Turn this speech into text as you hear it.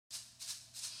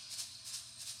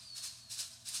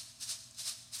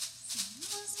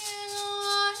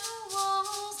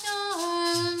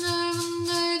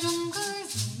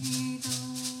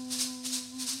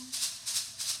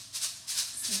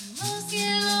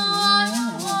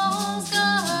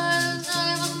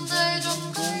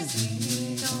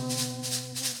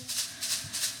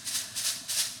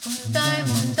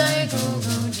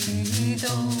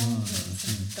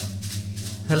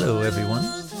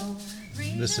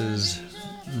This is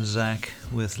Zach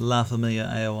with La Familia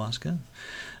Ayahuasca,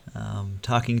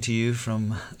 talking to you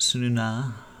from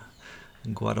Sununa,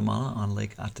 Guatemala on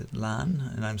Lake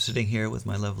Atitlan, and I'm sitting here with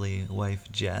my lovely wife,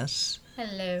 Jess.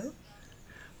 Hello.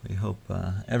 We hope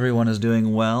everyone is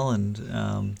doing well,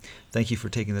 and thank you for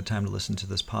taking the time to listen to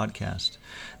this podcast.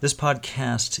 This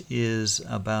podcast is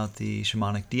about the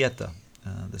shamanic dieta.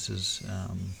 This is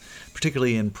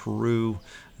particularly in Peru.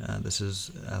 This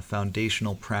is a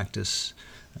foundational practice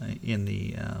in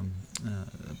the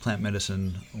plant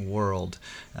medicine world.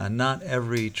 Not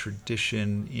every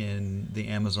tradition in the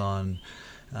Amazon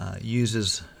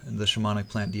uses the shamanic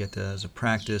plant dieta as a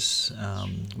practice.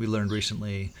 We learned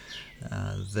recently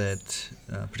that,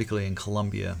 particularly in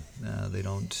Colombia, they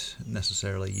don't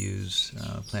necessarily use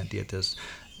plant dietas.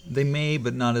 They may,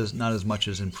 but not as much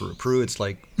as in Peru. Peru, it's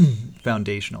like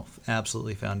foundational,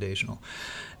 absolutely foundational.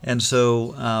 And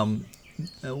so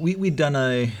we'd done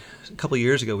a couple of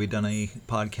years ago. We'd done a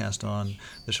podcast on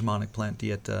the shamanic plant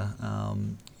dieta,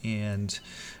 and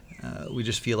we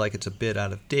just feel like it's a bit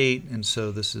out of date. And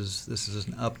so this is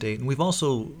an update. And we've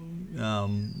also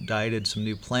dieted some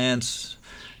new plants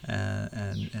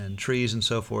and trees and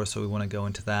so forth. So we want to go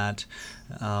into that.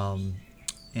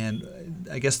 And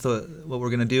I guess what we're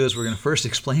going to do is we're going to first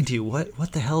explain to you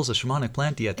what the hell is a shamanic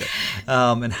plant dieta,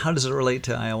 and how does it relate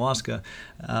to ayahuasca.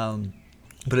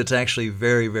 But it's actually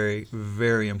very, very,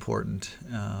 very important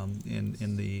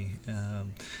in the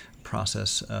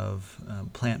process of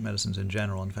plant medicines in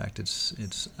general. In fact,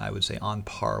 it's I would say on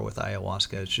par with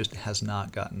ayahuasca. It just has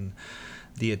not gotten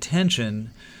the attention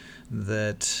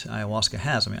that ayahuasca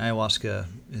has. I mean, ayahuasca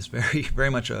is very, very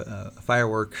much a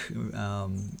firework,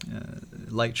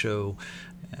 light show,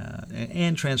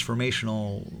 and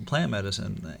transformational plant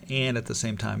medicine, and at the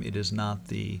same time, it is not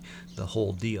the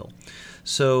whole deal.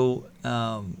 So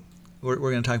we're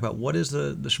going to talk about what is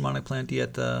the shamanic plant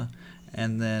dieta,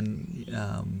 and then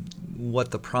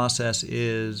what the process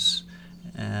is,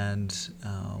 and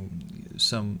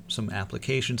some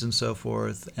applications and so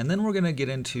forth. And then we're going to get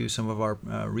into some of our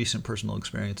recent personal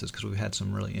experiences, because we've had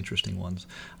some really interesting ones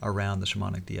around the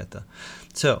shamanic dieta.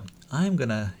 So I'm going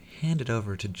to hand it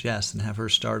over to Jess and have her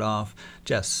start off.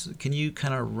 Jess, can you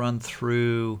kind of run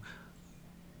through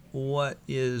what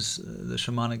is the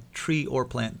shamanic tree or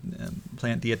plant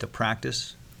dieta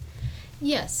practice?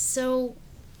 Yes, so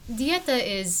dieta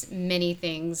is many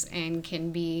things and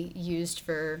can be used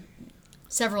for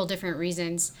several different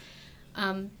reasons.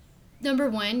 Number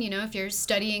one, if you're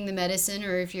studying the medicine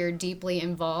or if you're deeply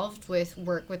involved with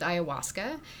work with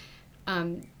ayahuasca,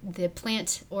 the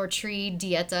plant or tree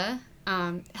dieta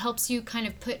helps you kind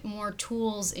of put more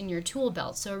tools in your tool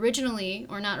belt. So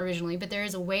not originally, but there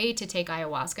is a way to take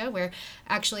ayahuasca where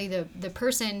actually the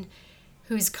person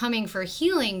who's coming for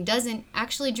healing doesn't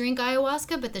actually drink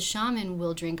ayahuasca, but the shaman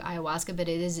will drink ayahuasca, but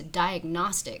it is a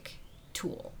diagnostic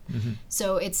tool. Mm-hmm.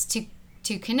 So it's to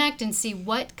connect and see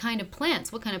what kind of plant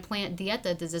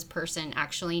dieta does this person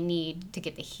actually need to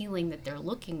get the healing that they're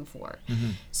looking for.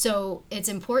 Mm-hmm. So it's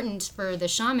important for the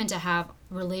shaman to have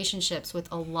relationships with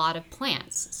a lot of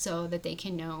plants so that they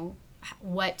can know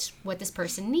what this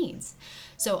person needs.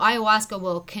 So ayahuasca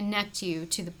will connect you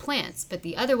to the plants, but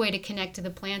the other way to connect to the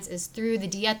plants is through the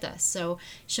dieta. So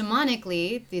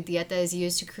shamanically, the dieta is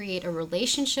used to create a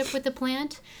relationship with the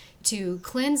plant, to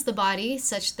cleanse the body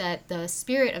such that the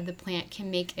spirit of the plant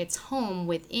can make its home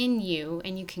within you,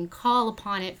 and you can call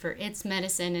upon it for its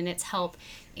medicine and its help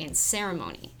in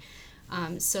ceremony.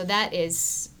 So that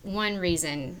is one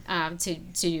reason to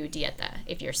do dieta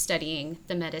if you're studying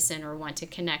the medicine or want to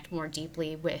connect more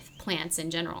deeply with plants in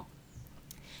general.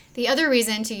 The other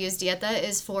reason to use dieta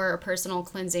is for a personal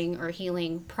cleansing or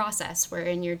healing process,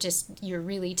 wherein you're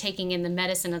really taking in the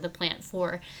medicine of the plant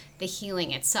for the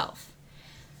healing itself.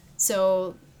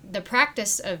 So the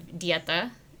practice of dieta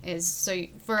is,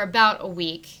 for about a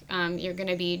week, you're going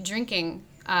to be drinking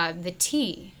the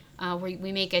tea.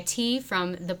 We make a tea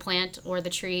from the plant or the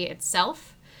tree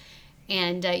itself,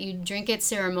 and you drink it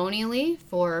ceremonially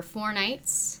for 4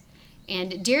 nights.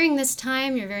 And during this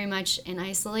time, you're very much in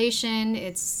isolation.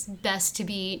 It's best to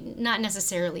be not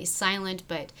necessarily silent,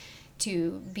 but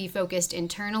to be focused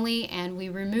internally, and we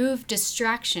remove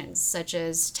distractions such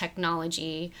as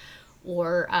technology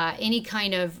or any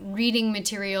kind of reading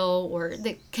material or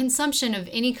the consumption of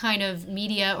any kind of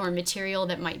media or material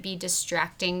that might be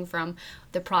distracting from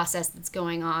the process that's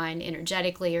going on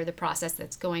energetically or the process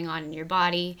that's going on in your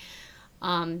body.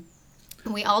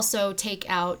 We also take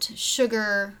out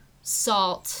sugar,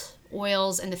 salt,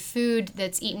 oils, and the food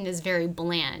that's eaten is very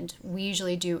bland. We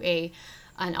usually do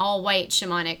an all-white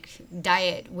shamanic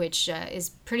diet, which is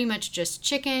pretty much just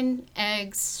chicken,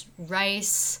 eggs,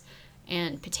 rice,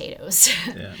 and potatoes.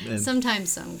 Yeah, and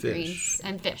sometimes some fish. Greens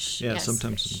and fish. Yeah, yes,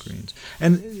 sometimes fish. some greens.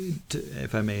 And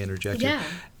if I may interject Yeah. here,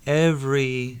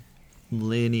 every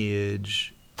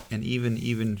lineage and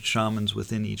even shamans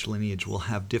within each lineage will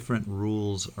have different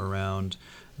rules around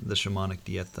the shamanic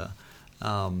dieta.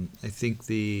 I think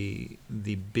the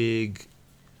big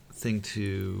thing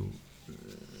to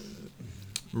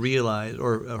realize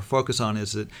or focus on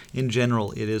is that in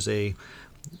general it is a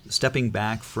stepping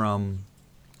back from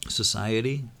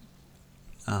society,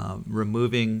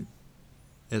 removing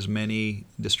as many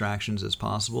distractions as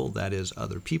possible. That is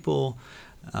other people,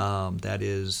 that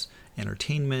is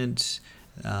entertainment,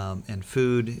 and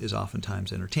food is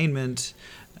oftentimes entertainment.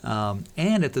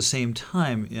 And at the same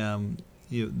time,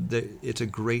 it's a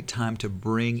great time to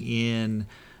bring in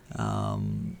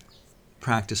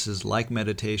practices like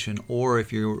meditation, or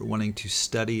if you're wanting to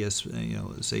study,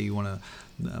 say you want to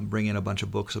bring in a bunch of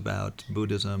books about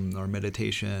Buddhism or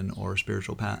meditation or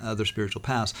other spiritual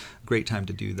paths, great time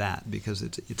to do that, because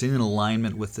it's in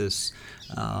alignment with this,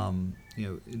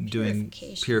 doing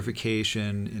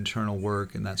purification, internal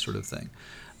work, and that sort of thing.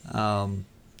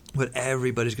 But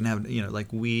everybody's going to have, like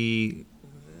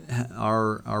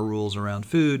our rules around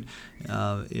food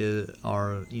are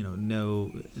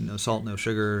no salt, no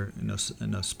sugar,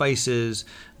 no spices,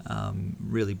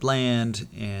 really bland,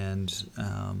 and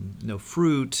no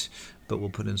fruit, but we'll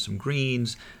put in some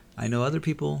greens. I know other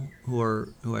people who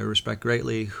I respect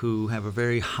greatly who have a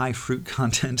very high fruit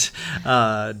content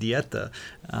dieta.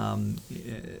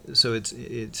 So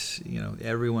it's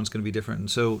everyone's going to be different. And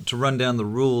so to run down the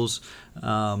rules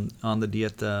on the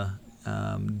dieta.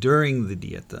 During the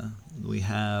dieta, we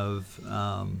have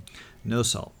no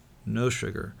salt, no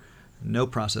sugar, no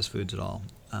processed foods at all.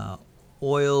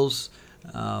 Oils,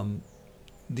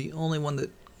 the only one that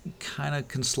kind of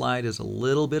can slide is a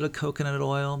little bit of coconut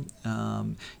oil.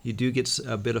 You do get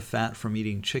a bit of fat from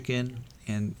eating chicken,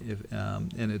 and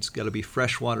it's got to be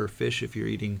freshwater fish if you're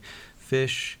eating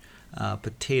fish.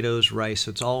 Potatoes, rice,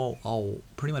 so it's all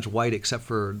pretty much white except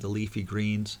for the leafy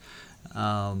greens.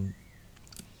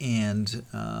 And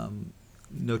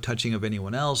no touching of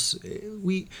anyone else.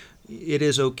 It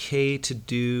is okay to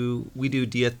do. We do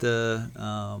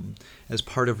dieta as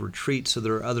part of retreats, so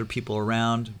there are other people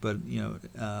around. But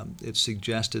it's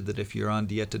suggested that if you're on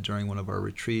dieta during one of our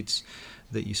retreats,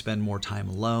 that you spend more time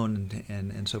alone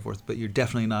and so forth. But you're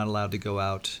definitely not allowed to go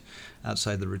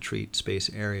outside the retreat space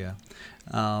area.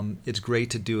 It's great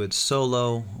to do it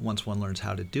solo once one learns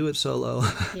how to do it solo.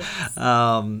 Yes.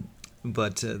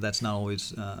 But that's not always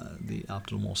the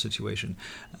optimal situation.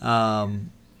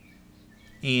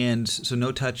 And so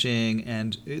no touching,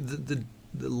 and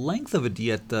the length of a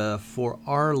dieta for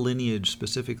our lineage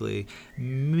specifically,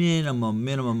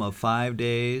 minimum of 5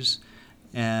 days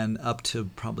and up to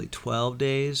probably 12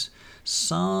 days.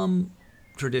 Some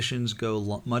traditions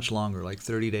go much longer, like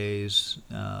 30 days.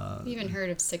 I've even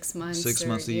heard of 6 months. 6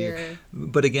 months a year.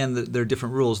 But again, there are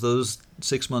different rules. Those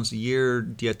 6 months a year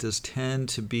dietas tend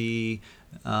to be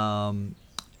a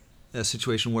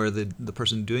situation where the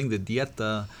person doing the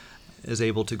dieta is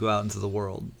able to go out into the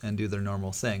world and do their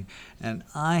normal thing. And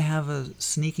I have a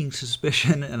sneaking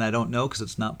suspicion, and I don't know because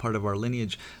it's not part of our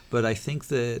lineage, but I think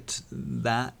that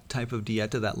type of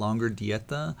dieta, that longer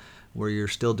dieta, where you're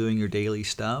still doing your daily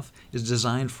stuff, is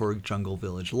designed for jungle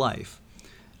village life.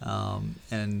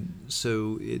 And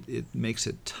so it makes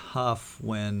it tough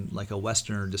when like a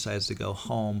Westerner decides to go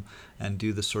home and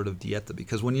do this sort of dieta,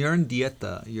 because when you're in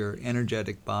dieta, your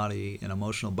energetic body and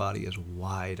emotional body is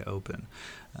wide open.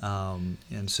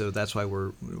 And so that's why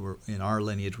we're in our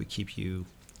lineage, we keep you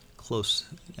close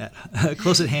at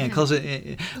hand.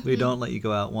 We don't let you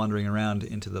go out wandering around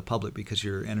into the public, because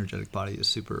your energetic body is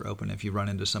super open. If you run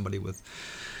into somebody with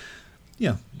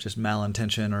just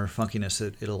malintention or funkiness,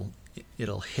 it'll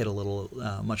hit a little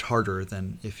much harder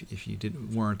than if you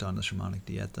weren't on the shamanic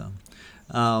dieta.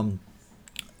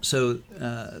 So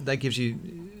that gives you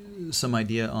some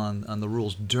idea on the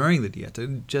rules during the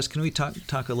dieta. Jess, can we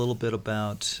talk a little bit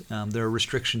about there are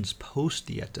restrictions post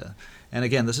dieta? And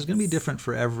again, this is going to be different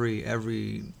for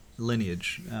every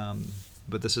lineage,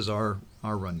 but this is our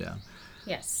rundown.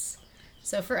 Yes.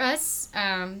 So for us,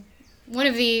 one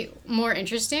of the more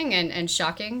interesting and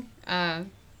shocking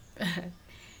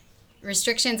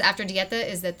restrictions after dieta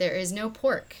is that there is no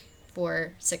pork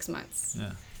for 6 months.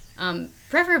 Yeah.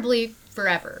 Preferably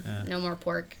forever. Yeah. No more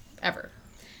pork ever.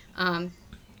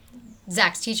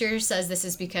 Zach's teacher says this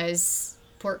is because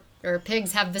pork or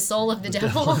pigs have the soul of the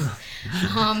devil.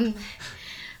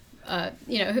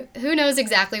 Who knows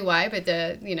exactly why, but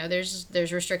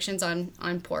there's restrictions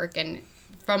on pork, and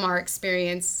from our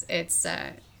experience, it's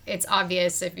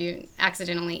obvious if you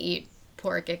accidentally eat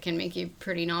pork, it can make you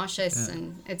pretty nauseous,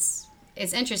 and it's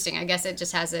interesting. I guess it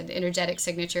just has an energetic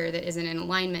signature that isn't in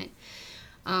alignment.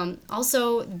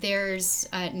 Also, there's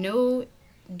no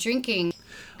drinking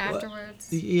afterwards.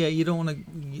 Well, yeah, you don't want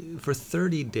to, for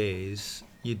 30 days,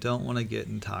 you don't want to get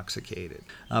intoxicated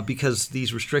because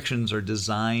these restrictions are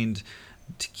designed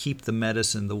to keep the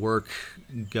medicine, the work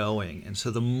going. And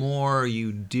so the more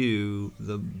you do,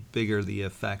 the bigger the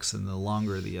effects and the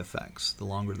longer the effects, the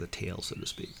longer the tail, so to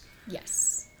speak.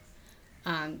 Yes.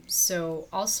 So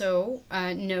also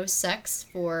no sex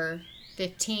for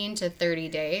 15 to 30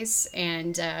 days.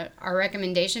 And our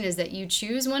recommendation is that you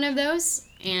choose one of those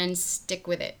and stick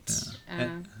with it.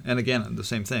 Yeah. And again, the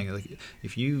same thing. Like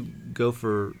if you go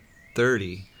for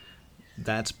 30,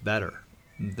 that's better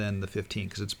than the 15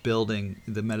 because it's building,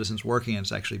 the medicine's working and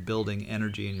it's actually building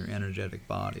energy in your energetic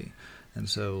body. And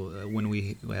so when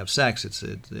we have sex, it's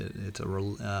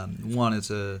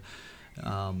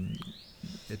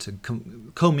a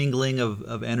commingling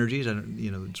of energies,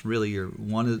 and it's really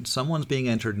someone's being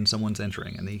entered and someone's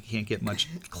entering, and you can't get much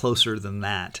closer than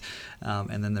that.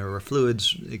 And then there are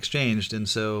fluids exchanged, and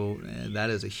so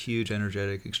that is a huge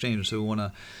energetic exchange. So we want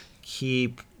to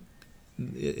keep.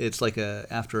 It's like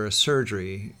after a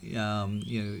surgery.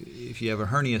 If you have a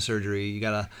hernia surgery, you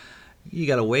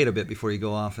gotta wait a bit before you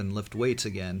go off and lift weights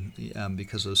again,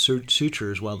 because those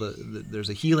sutures, while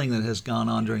there's a healing that has gone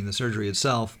on during the surgery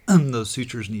itself, those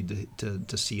sutures need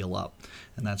to seal up,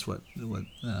 and that's what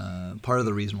part of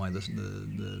the reason why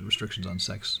the restrictions on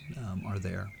sex are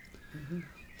there. Mm-hmm.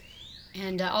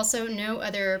 And also no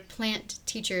other plant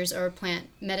teachers or plant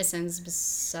medicines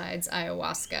besides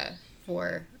ayahuasca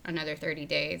for another 30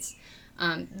 days.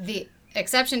 The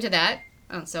exception to that,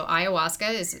 so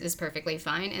ayahuasca is perfectly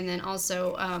fine, and then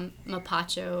also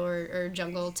mapacho or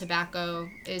jungle tobacco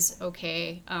is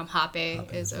okay.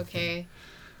 Hape is okay.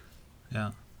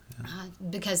 Yeah.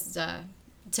 Because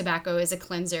tobacco is a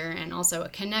cleanser and also a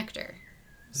connector.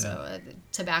 So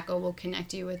tobacco will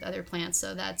connect you with other plants,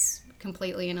 so that's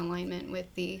completely in alignment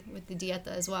with the dieta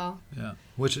as well. Yeah,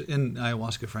 which in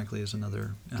ayahuasca, frankly, is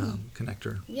another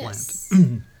connector yes.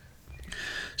 plant.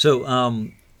 So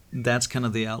that's kind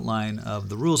of the outline of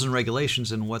the rules and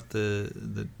regulations and what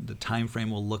the time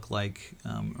frame will look like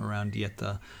around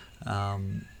dieta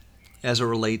as it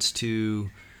relates to.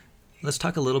 Let's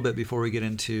talk a little bit before we get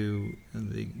into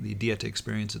the dieta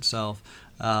experience itself.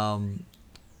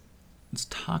 Let's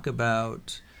talk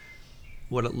about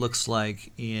what it looks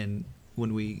like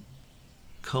when we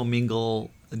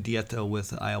commingle dieta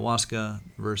with ayahuasca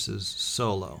versus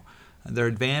solo. There are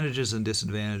advantages and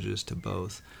disadvantages to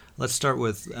both. Let's start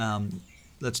with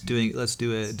let's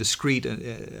do a discrete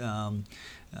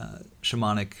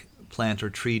shamanic plant or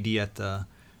tree dieta.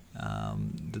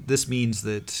 This means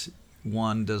that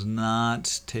one does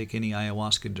not take any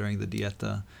ayahuasca during the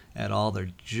dieta at all.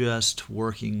 They're just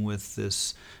working with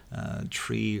this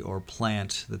tree or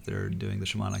plant that they're doing the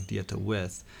shamanic dieta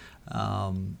with.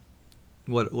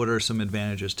 What are some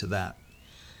advantages to that?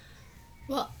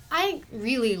 Well, I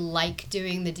really like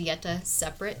doing the dieta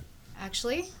separate,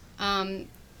 actually.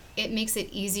 It makes it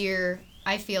easier,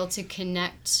 I feel, to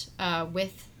connect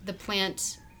with the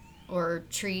plant or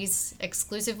trees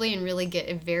exclusively and really get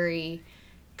a very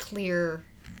clear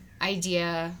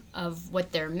idea of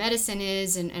what their medicine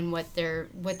is and what they're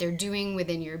doing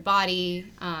within your body,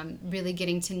 really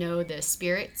getting to know the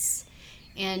spirits.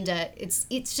 And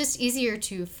it's just easier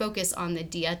to focus on the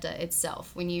dieta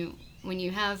itself. When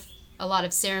you have a lot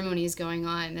of ceremonies going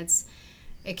on,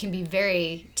 it can be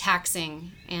very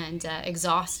taxing and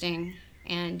exhausting.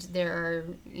 And there are,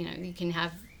 you can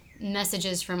have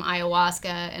messages from ayahuasca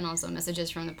and also messages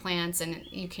from the plants, and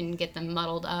you can get them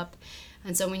muddled up.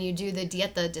 And so when you do the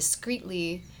dieta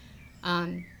discreetly,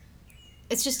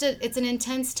 it's an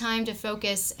intense time to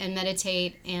focus and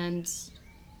meditate and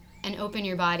open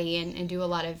your body and do a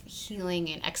lot of healing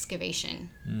and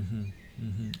excavation. Mm-hmm.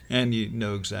 Mm-hmm. And you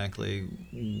know exactly.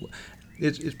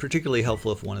 It's particularly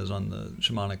helpful if one is on the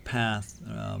shamanic path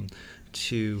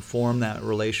to form that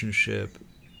relationship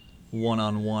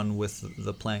one-on-one with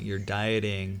the plant you're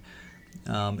dieting,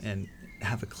 and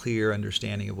have a clear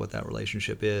understanding of what that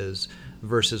relationship is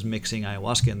versus mixing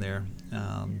ayahuasca in there.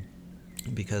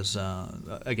 Because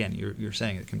again, you're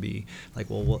saying it can be like,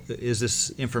 well, is this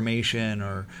information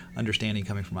or understanding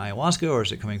coming from ayahuasca, or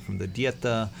is it coming from the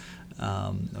dieta,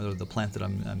 or the plant that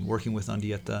I'm working with on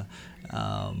dieta?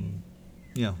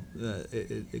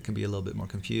 It can be a little bit more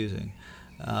confusing,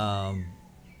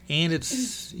 and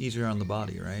it's easier on the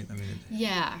body, right?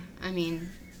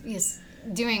 Yes,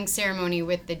 doing ceremony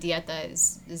with the dieta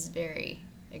is very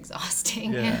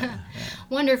exhausting. Yeah.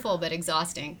 Wonderful, but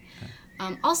exhausting.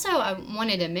 Also, I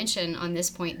wanted to mention on this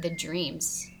point the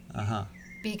dreams. Uh-huh.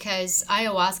 Because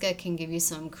ayahuasca can give you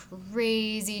some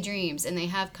crazy dreams, and they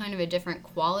have kind of a different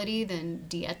quality than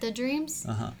dieta dreams.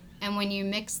 Uh-huh. And when you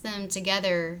mix them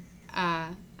together,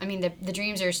 I mean, the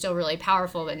dreams are still really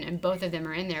powerful, and both of them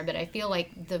are in there, but I feel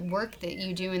like the work that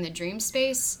you do in the dream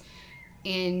space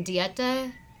in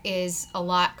dieta is a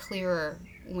lot clearer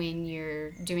when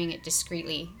you're doing it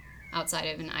discreetly outside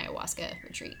of an ayahuasca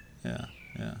retreat. Yeah,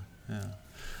 yeah, yeah.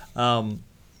 Um,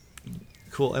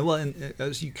 cool. Well, and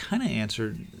as you kind of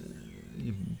answered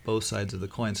both sides of the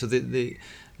coin. So the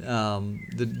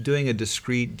doing a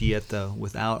discrete dieta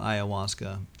without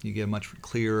ayahuasca, you get a much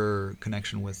clearer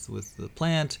connection with the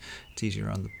plant. It's easier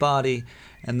on the body,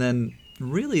 and then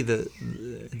really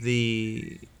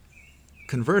the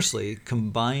conversely,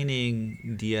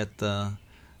 combining dieta,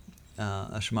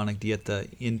 a shamanic dieta,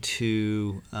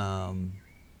 into an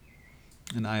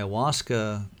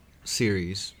ayahuasca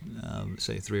series,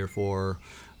 say 3 or 4,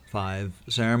 5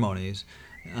 ceremonies,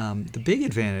 the big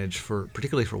advantage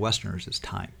particularly for Westerners is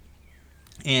time,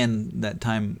 and that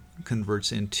time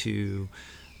converts into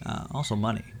also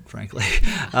money, frankly,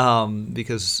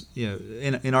 because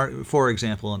in our, for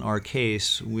example, in our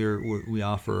case, we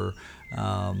offer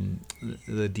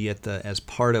the dieta as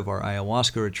part of our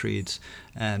ayahuasca retreats,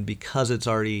 and because it's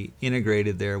already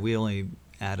integrated there, we only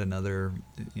add another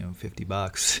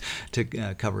 $50 to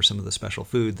cover some of the special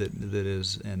food that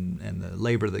is and the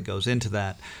labor that goes into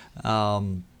that.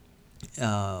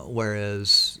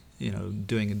 Whereas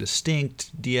doing a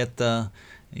distinct dieta,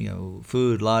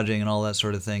 food, lodging, and all that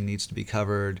sort of thing needs to be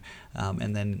covered.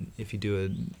 And then if you do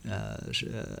a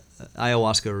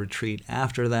ayahuasca retreat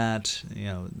after that,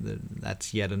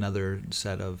 that's yet another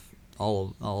set of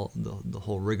all the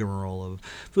whole rigmarole of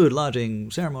food,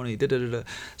 lodging, ceremony,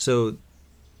 So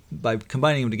by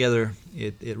combining them together,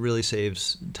 it really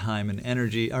saves time and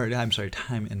energy, or I'm sorry,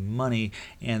 time and money,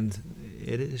 and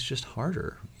it is just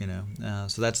harder,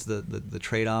 So that's the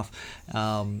trade-off.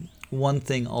 One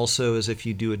thing also is if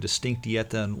you do a distinct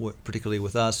dieta, and particularly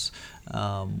with us,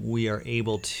 we are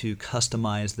able to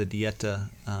customize the dieta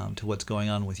to what's going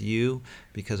on with you,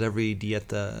 because every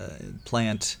dieta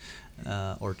plant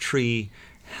or tree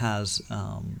has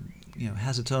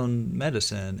has its own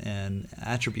medicine and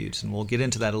attributes, and we'll get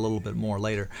into that a little bit more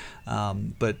later.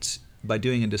 But by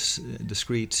doing a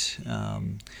discrete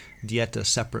dieta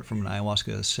separate from an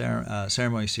ayahuasca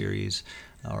ceremony series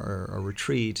or a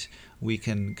retreat, we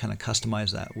can kind of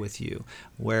customize that with you.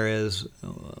 Whereas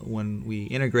when we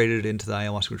integrate it into the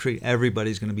ayahuasca retreat,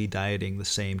 everybody's going to be dieting the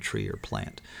same tree or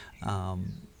plant.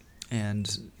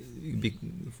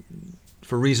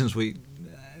 For reasons we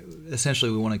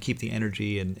want to keep the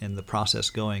energy and the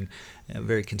process going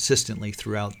very consistently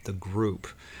throughout the group.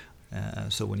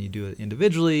 So when you do it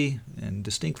individually and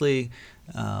distinctly,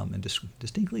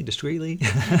 discreetly,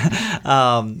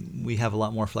 we have a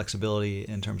lot more flexibility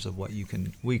in terms of what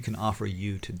we can offer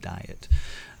you to diet.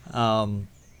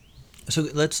 So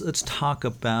let's talk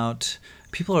about,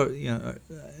 people are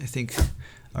I think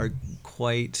are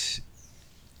quite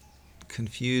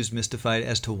confused, mystified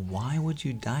as to why would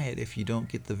you diet if you don't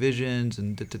get the visions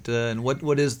and and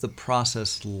what is the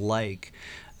process like.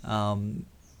 I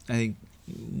think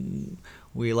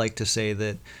we like to say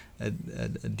that a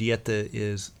dieta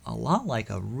is a lot like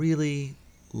a really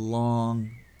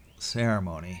long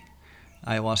ceremony,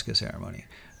 ayahuasca ceremony,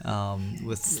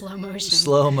 with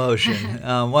slow motion.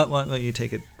 Why don't you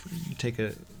take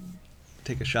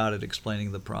a shot at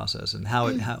explaining the process and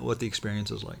what the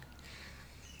experience is like?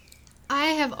 I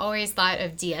have always thought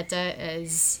of dieta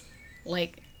as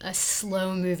like a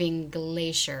slow-moving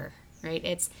glacier, right?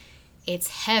 It's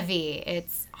heavy,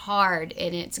 it's hard,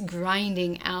 and it's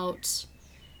grinding out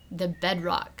the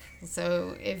bedrock.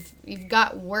 So if you've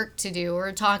got work to do,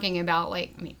 we're talking about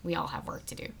we all have work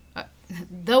to do.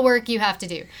 The work you have to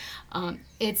do.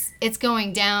 It's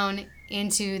going down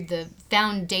into the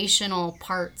foundational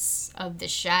parts of the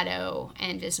shadow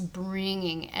and just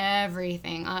bringing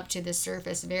everything up to the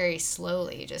surface very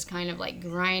slowly, just kind of like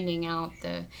grinding out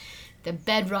the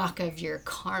bedrock of your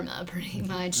karma pretty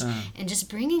much, and just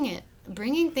bringing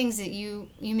things that you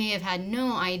may have had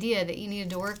no idea that you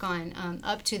needed to work on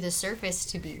up to the surface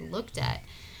to be looked at.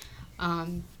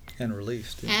 And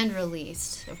released. Yeah. And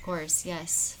released, of course,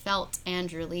 yes. Felt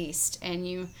and released. And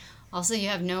you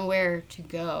have nowhere to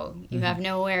go. You have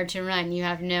nowhere to run. You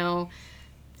have no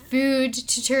food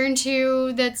to turn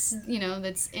to that's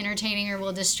entertaining or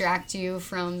will distract you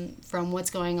from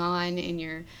what's going on in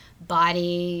your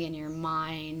body and your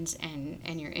mind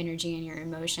and your energy and your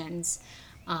emotions.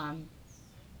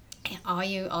 All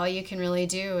you can really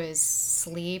do is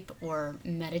sleep or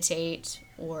meditate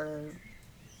or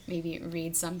maybe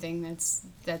read something that's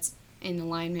in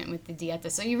alignment with the dieta.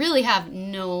 So you really have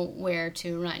nowhere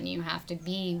to run. You have to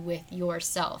be with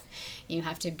yourself. You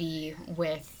have to be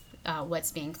with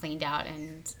what's being cleaned out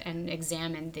and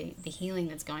examine the healing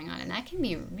that's going on. And that can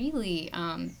be really,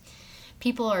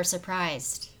 people are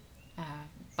surprised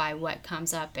by what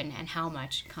comes up and how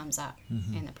much comes up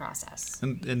in the process.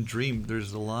 And dream,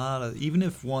 there's a lot of, even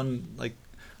if one, like,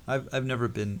 I've never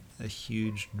been a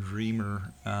huge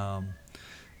dreamer,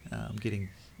 getting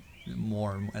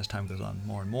more as time goes on,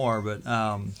 more and more, but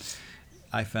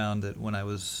I found that when I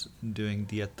was doing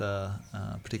dieta,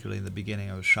 particularly in the beginning,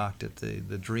 I was shocked at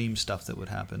the dream stuff that would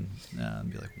happen,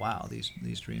 and be like, wow,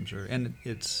 these dreams are, and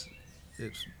it's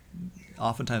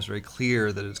oftentimes very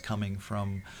clear that it's coming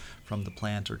from the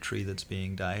plant or tree that's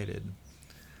being dieted.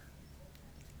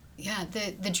 Yeah,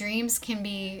 the dreams can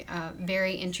be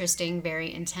very interesting,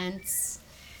 very intense.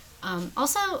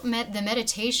 Also, the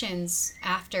meditations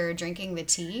after drinking the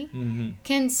tea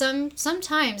can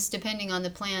sometimes, depending on the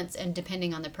plants and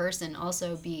depending on the person,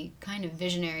 also be kind of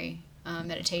visionary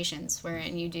meditations,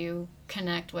 wherein you do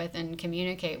connect with and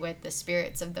communicate with the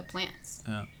spirits of the plants.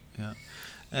 Yeah.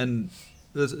 And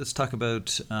let's talk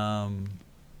about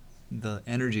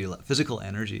the physical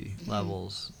energy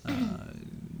levels.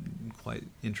 Quite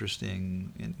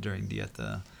interesting during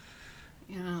dieta.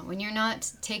 Yeah, when you're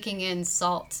not taking in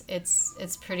salt,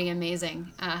 it's pretty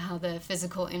amazing how the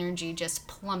physical energy just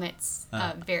plummets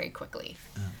very quickly,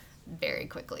 very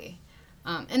quickly.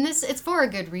 And it's for a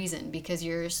good reason, because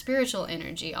your spiritual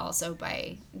energy also,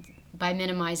 by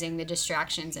minimizing the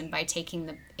distractions and by taking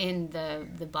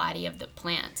the body of the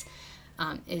plant,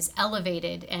 is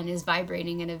elevated and is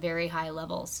vibrating at a very high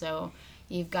level. So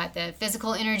you've got the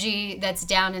physical energy that's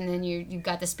down, and then you've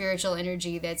got the spiritual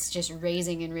energy that's just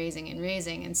raising and raising and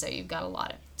raising, and so you've got a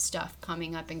lot of stuff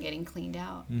coming up and getting cleaned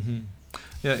out. Mm-hmm.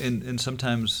 Yeah, and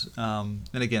sometimes, and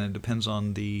again, it depends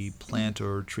on the plant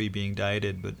or tree being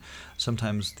dieted, but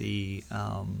sometimes the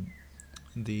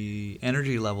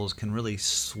energy levels can really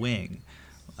swing.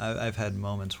 I've had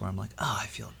moments where I'm like, oh, I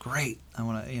feel great. I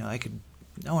want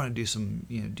to do some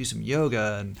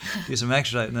yoga and do some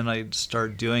exercise, and then I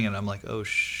start doing it, and I'm like, oh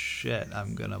shit,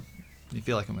 you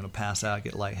feel like I'm gonna pass out,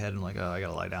 get lightheaded, and like, oh, I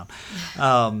gotta lie down.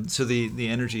 So the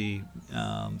energy,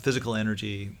 physical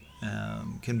energy,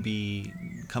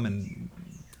 can come in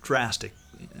drastic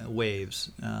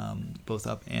waves, both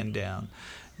up and down.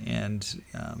 And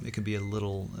it can be a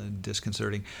little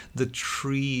disconcerting. The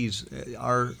trees,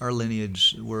 our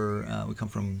lineage, we come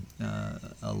from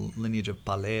a lineage of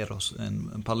paleros,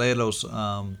 and paleros,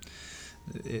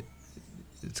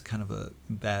 it's kind of a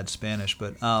bad Spanish,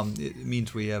 but it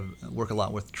means we work a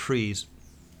lot with trees,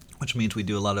 which means we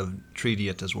do a lot of tree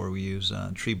dietas where we use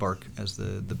tree bark as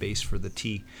the base for the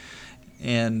tea,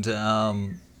 and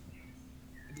they're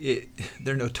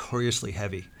notoriously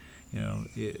heavy.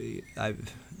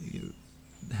 I've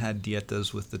had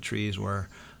dietas with the trees where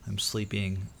I'm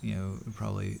sleeping,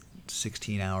 probably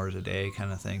 16 hours a day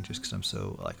kind of thing, just because I'm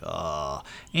so like,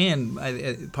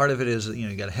 and part of it is,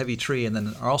 you got a heavy tree, and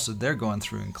then also they're going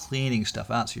through and cleaning stuff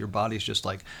out, so your body's just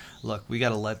like, look, we got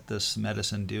to let this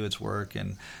medicine do its work,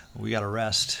 and we got to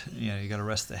rest. You got to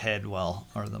rest the head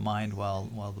or the mind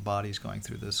while the body's going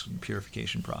through this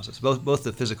purification process, both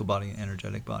the physical body and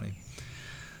energetic body.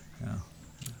 Yeah.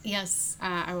 Yes,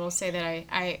 I will say that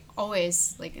I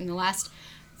always, like in the last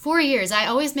 4 years, I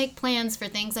always make plans for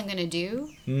things I'm going to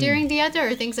do during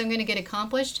dieta or things I'm going to get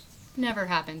accomplished. Never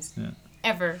happens. Yeah.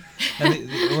 Ever. And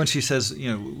when she says,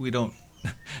 we don't,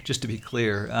 just to be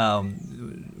clear,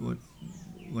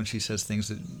 when she says things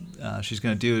that she's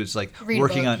going to do, it's like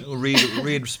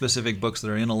read specific books that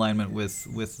are in alignment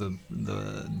with the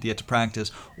dieta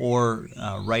practice, or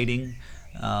writing.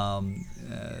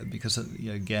 Because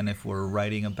again, if we're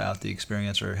writing about the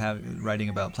experience or writing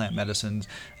about plant medicines,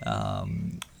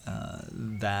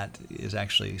 that is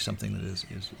actually something that is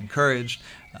encouraged,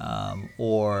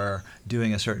 or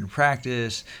doing a certain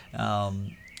practice.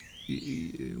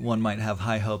 One might have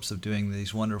high hopes of doing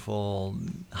these wonderful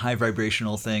high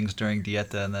vibrational things during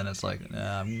dieta, and then it's like,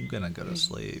 I'm gonna go to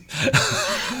sleep.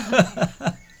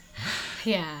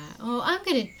 Yeah. Oh, I'm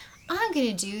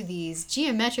gonna do these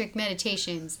geometric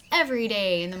meditations every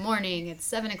day in the morning at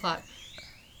 7:00.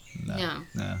 No.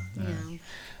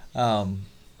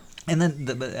 And then,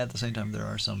 but at the same time, there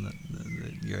are some that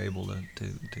you're able to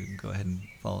go ahead and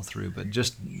follow through. But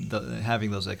just having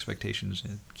those expectations,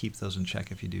 keep those in check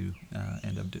if you do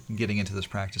end up getting into this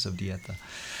practice of dieta.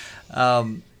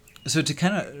 So to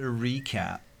kind of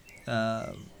recap,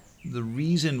 the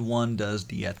reason one does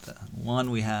dieta,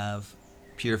 we have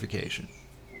purification,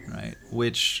 right?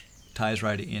 Which ties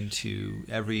right into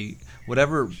every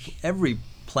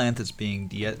plant that's being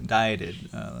dieted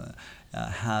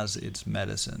has its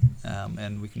medicine,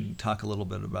 and we can talk a little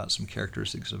bit about some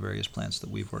characteristics of various plants that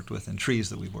we've worked with and trees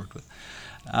that we've worked with.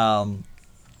 And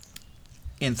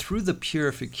through the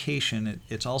purification,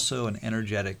 it's also an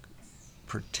energetic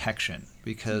protection,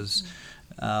 because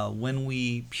when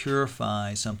we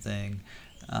purify something,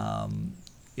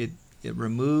 it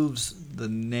removes the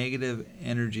negative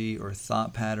energy or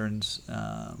thought patterns,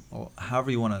 or however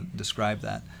you want to describe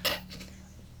that,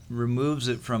 removes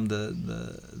it from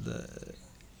the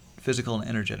physical and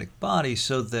energetic body,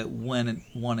 so that when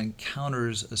one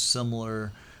encounters a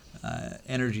similar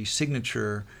energy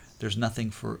signature, there's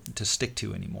nothing to stick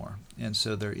to anymore, and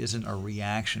so there isn't a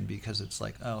reaction, because it's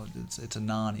like, oh, it's a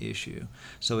non-issue.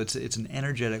 So it's an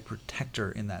energetic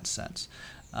protector in that sense.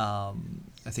 I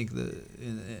think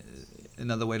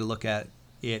another way to look at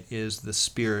it is the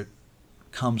spirit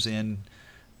comes in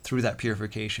through that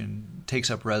purification, takes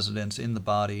up residence in the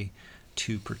body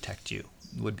to protect you.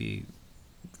 Would be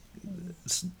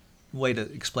way to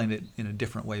explain it in a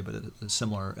different way, but a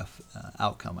similar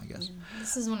outcome, I guess.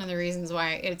 This is one of the reasons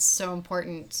why it's so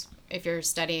important, if you're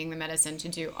studying the medicine, to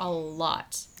do a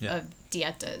lot of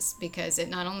dietas, because it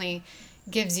not only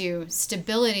gives you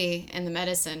stability in the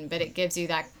medicine, but it gives you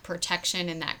that protection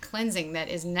and that cleansing that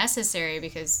is necessary,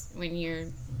 because when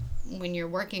you're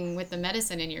working with the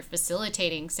medicine and you're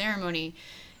facilitating ceremony,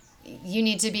 you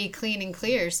need to be clean and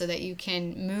clear so that you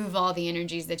can move all the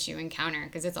energies that you encounter,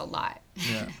 because it's a lot.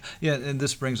 Yeah, and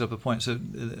this brings up a point. So,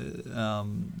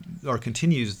 or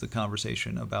continues the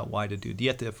conversation about why to do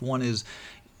dieta. If one is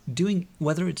doing,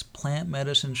 whether it's plant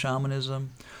medicine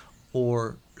shamanism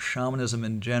or shamanism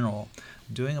in general,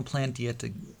 doing a plant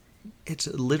dieta, it's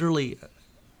literally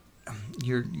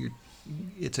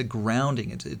it's a grounding.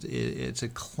 It's a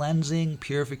cleansing,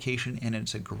 purification, and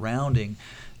it's a grounding,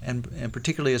 and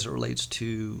particularly as it relates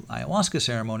to ayahuasca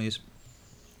ceremonies,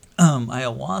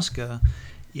 ayahuasca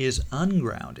is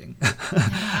ungrounding,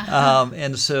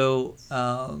 and so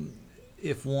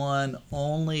if one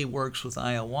only works with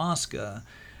ayahuasca,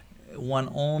 one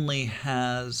only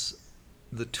has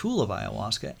the tool of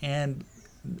ayahuasca, and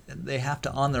they have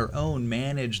to on their own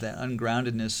manage that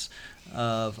ungroundedness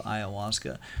of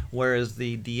ayahuasca, whereas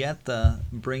the dieta,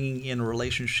 bringing in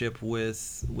relationship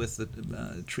with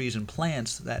the trees and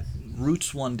plants, that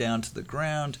roots one down to the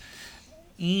ground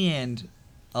and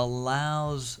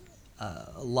allows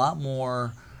a lot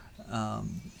more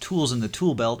tools in the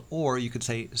tool belt, or you could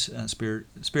say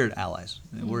spirit allies.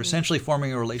 We're essentially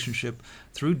forming a relationship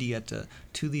through dieta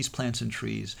to these plants and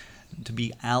trees to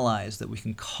be allies that we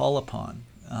can call upon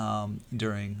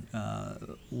during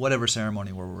whatever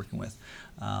ceremony we're working with,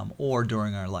 or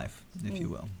during our life, if you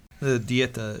will. The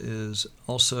dieta is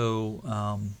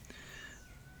also,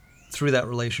 through that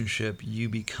relationship, you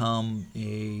become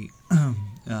a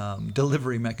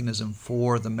delivery mechanism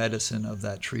for the medicine of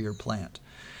that tree or plant.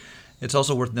 It's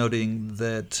also worth noting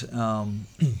that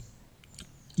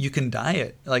you can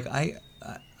diet. Like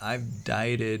I've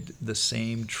dieted the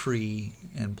same tree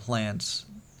and plants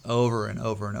over and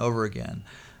over and over again,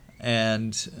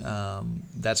 and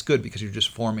that's good, because you're just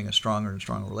forming a stronger and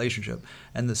stronger relationship.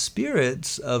 And the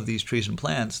spirits of these trees and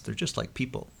plants, they're just like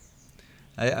people.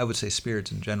 I would say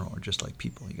spirits in general are just like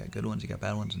people. You got good ones, you got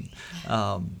bad ones, and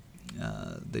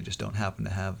they just don't happen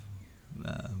to have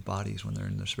bodies when they're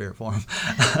in their spirit form.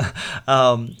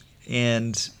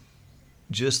 And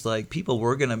just like people,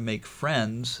 we're going to make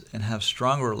friends and have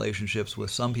stronger relationships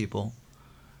with some people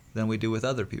than we do with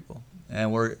other people,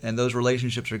 and those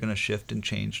relationships are going to shift and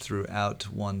change throughout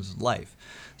one's life.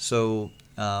 So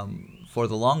for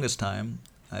the longest time,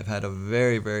 I've had a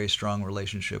very, very strong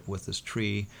relationship with this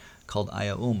tree called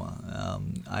Ayauma.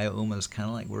 Ayauma is kind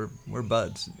of like we're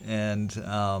buds, and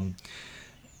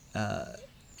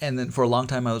then for a long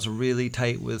time I was really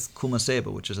tight with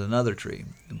Kumaseba, which is another tree,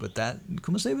 but that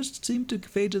Kumaseba seemed to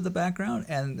fade to the background,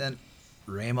 and then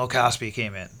Ramo Cosby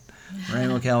came in.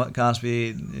 Ramo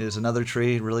Cosby is another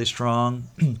tree, really strong,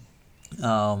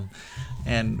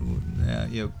 and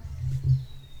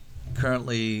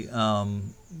currently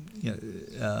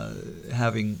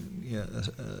having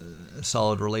a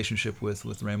solid relationship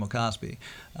with Ramo Cosby.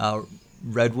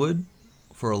 Redwood,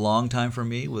 for a long time for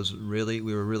me,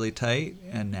 we were really tight,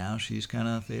 and now she's kind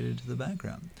of faded to the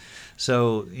background.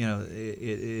 So it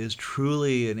is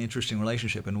truly an interesting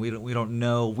relationship, and we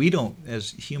don't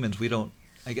as humans, we don't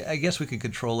I guess we could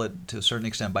control it to a certain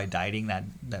extent by dieting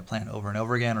that plant over and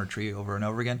over again, or tree over and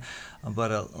over again.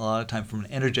 But a lot of time, from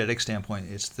an energetic standpoint,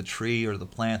 it's the tree or the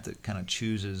plant that kind of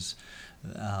chooses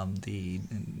the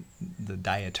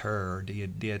dieter or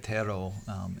dietero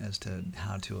as to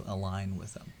how to align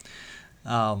with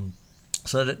them.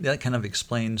 So that kind of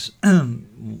explains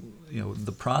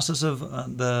the process of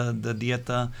the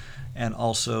dieta, and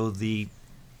also the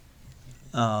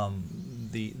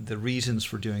reasons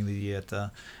for doing the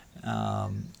dieta.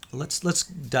 Let's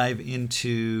dive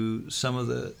into some of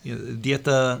the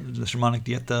dieta. The shamanic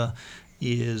dieta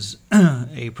is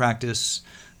a practice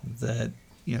that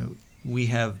we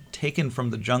have taken from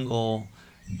the jungle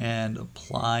and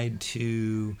applied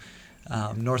to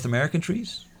North American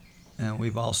trees. And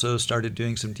we've also started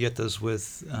doing some dietas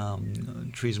with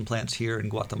trees and plants here in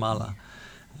Guatemala.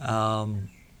 And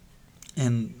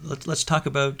let's talk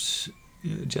about,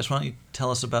 Jess, why don't you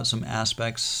tell us about some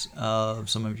aspects of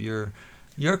some of your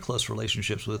close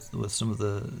relationships with some of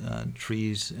the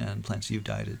trees and plants you've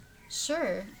dieted?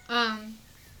 Sure.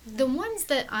 The ones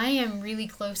that I am really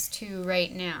close to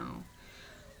right now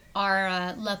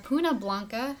are La Puna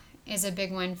Blanca is a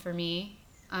big one for me.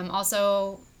 I'm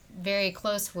also very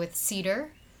close with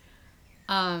cedar,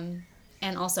 and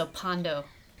also Pando.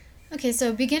 Okay,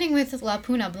 so beginning with La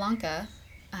Puna Blanca,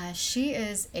 she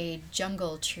is a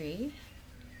jungle tree,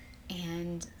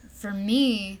 and for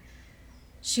me,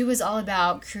 she was all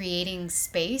about creating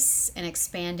space and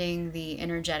expanding the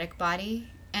energetic body,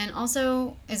 and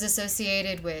also is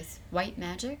associated with white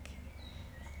magic,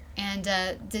 and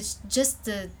just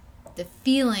the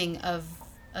feeling of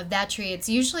that tree. It's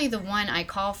usually the one I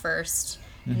call first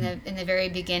in the very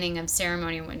beginning of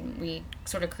ceremony, when we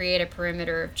sort of create a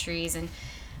perimeter of trees, and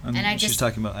she's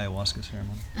talking about ayahuasca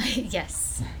ceremony.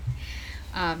 Yes.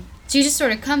 She just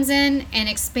sort of comes in and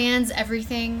expands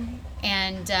everything,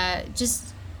 and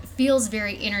just feels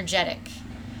very energetic.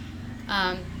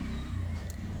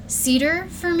 Cedar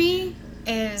for me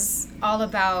is all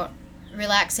about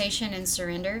relaxation and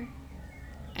surrender,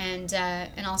 and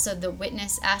also the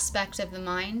witness aspect of the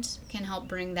mind can help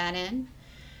bring that in.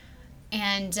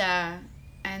 And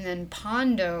then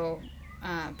Pondo's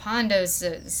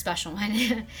a special one.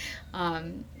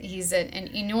 He's an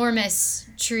enormous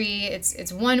tree.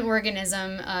 It's one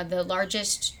organism, the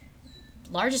largest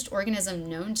organism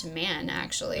known to man,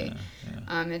 actually.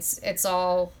 Yeah. It's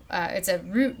a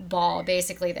root ball,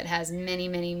 basically, that has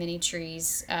many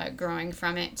trees growing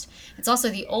from it. It's also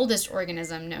the oldest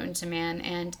organism known to man,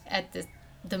 and at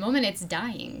the moment it's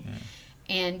dying. Yeah.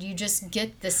 And you just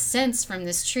get the sense from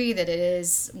this tree that it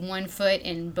is 1 foot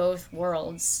in both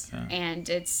worlds. Yeah. And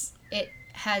it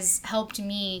has helped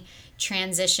me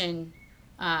transition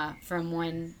from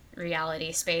one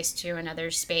reality space to another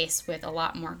space with a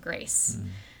lot more grace.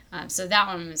 So that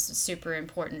one was super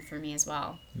important for me as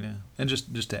well. Yeah, and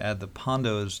just to add, the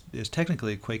Pando is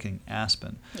technically a quaking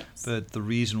aspen. Yes. But the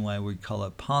reason why we call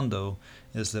it Pando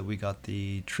is that we got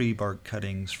the tree bark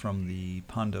cuttings from the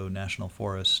Pando National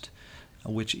Forest,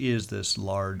 which is this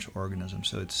large organism.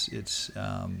 So I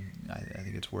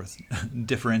think it's worth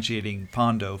differentiating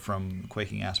Pando from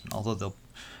quaking aspen, although they'll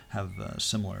have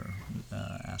similar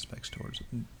aspects towards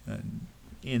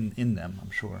in them,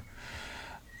 I'm sure.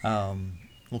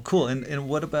 Well, cool. And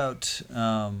what about?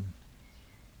 Or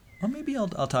maybe I'll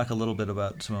talk a little bit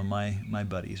about some of my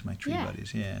buddies, my tree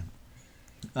buddies. Yeah.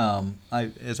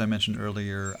 As I mentioned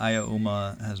earlier, Aya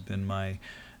Uma has been my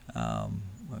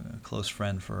close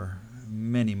friend for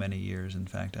many years. In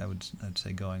fact, I'd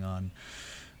say going on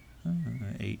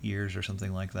 8 years or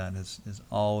something like that. Is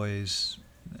always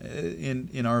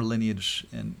in our lineage,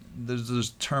 and there's this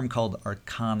term called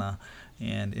arcana,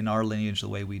 and in our lineage, the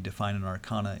way we define an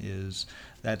arcana is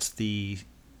that's the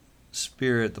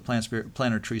spirit, the plant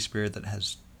or tree spirit that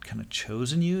has kind of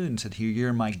chosen you and said, "Here,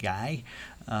 you're my guy,"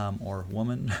 or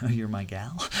 "Woman, you're my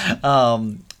gal."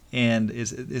 And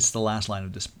it's the last line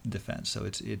of defense. So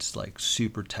it's like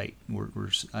super tight.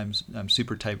 I'm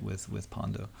super tight with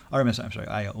Pando. Or I'm sorry,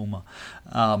 Aya Uma.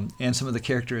 And some of the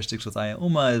characteristics with Aya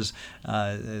Uma is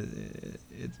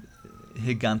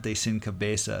Gigante sin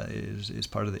cabeza is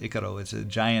part of the Icaro. It's a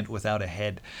giant without a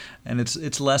head, and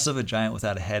it's less of a giant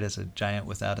without a head as a giant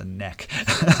without a neck.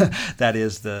 That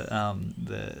is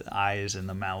the eyes and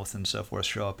the mouth and so forth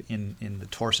show up in the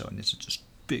torso, and it's just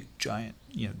big giant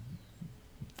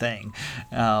thing,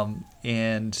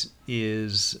 and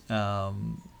is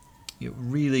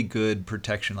really good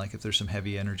protection. Like if there's some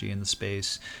heavy energy in the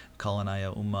space, call in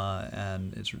Aya Uma,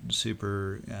 and it's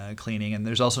super cleaning. And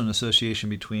there's also an association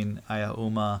between Aya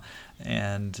Uma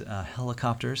and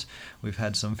helicopters. We've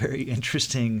had some very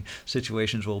interesting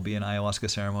situations where we'll be in ayahuasca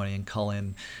ceremony and call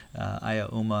in Aya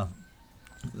Uma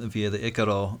via the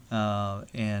Icaro,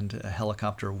 and a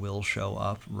helicopter will show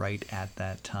up right at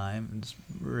that time. It's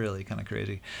really kind of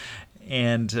crazy.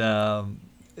 And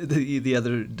the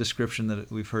other description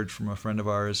that we've heard from a friend of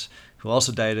ours who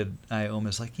also dieted Aya Uma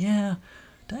is like, yeah,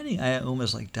 dieting Aya Uma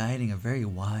is like dieting a very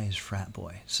wise frat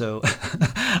boy. So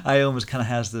Aya Uma kind of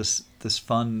has this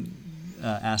fun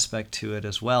aspect to it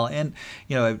as well. And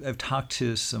I've talked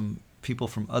to some people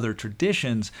from other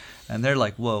traditions, and they're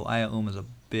like, whoa, Aya Uma is a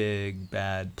big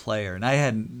bad player. And I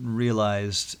hadn't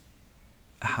realized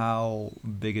how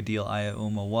big a deal Aya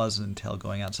Uma was until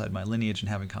going outside my lineage and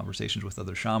having conversations with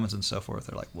other shamans and so forth.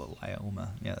 They're like, whoa, Aya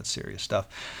Uma, yeah, that's serious stuff.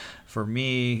 For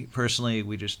me personally,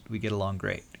 we get along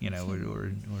great.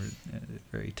 We're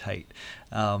very tight.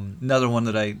 Another one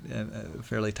that I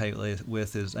fairly tight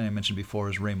with is, I mentioned before,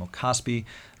 is Ramo Cosby.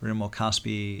 Ramo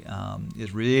Cosby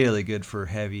is really good for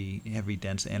heavy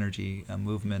dense energy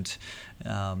movement.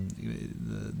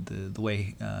 The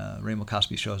way Ramo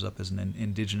Cosby shows up as an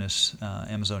indigenous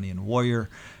Amazonian warrior,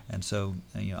 and so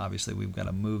obviously we've got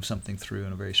to move something through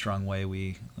in a very strong way.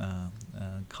 We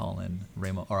call in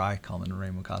Ramo, or I call in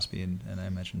Ramo Cosby, and I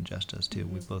imagine Jess does too.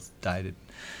 We both dieted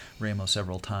Ramo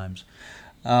several times.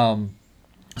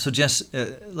 So Jess,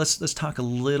 let's talk a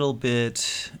little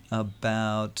bit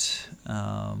about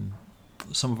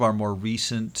some of our more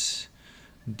recent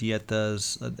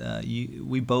dietas.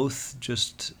 We both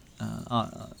just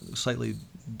slightly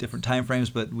different time frames,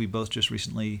 but we both just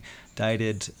recently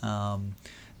dieted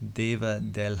Deva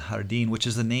del Jardín, which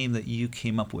is the name that you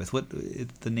came up with.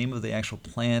 The name of the actual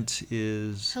plant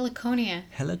is Heliconia.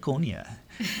 Heliconia.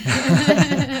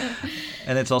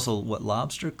 And it's also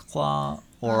lobster claw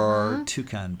or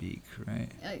toucan beak, right?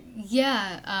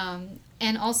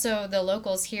 And also the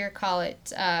locals here call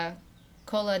it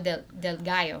cola del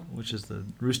gallo, which is the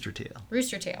rooster tail.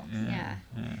 Rooster tail, yeah.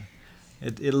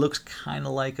 It looks kind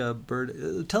of like a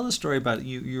bird. Tell the story about it.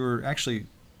 You were actually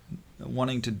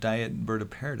wanting to diet bird of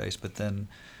paradise, but then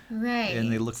right,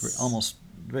 and they look almost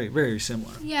very, very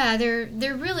similar. Yeah,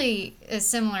 they're really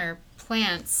similar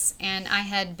plants, and I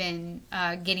had been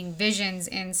getting visions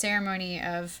in ceremony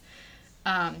of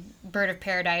bird of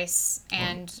paradise,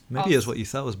 and maybe is what you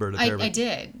thought was bird of paradise. I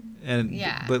did, and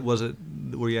yeah. But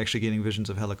were you actually getting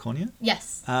visions of Heliconia?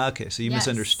 Yes. Okay, so you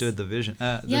misunderstood the vision.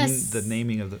 Yes. The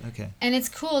naming of the okay. And it's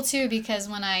cool too because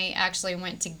when I actually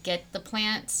went to get the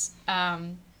plants,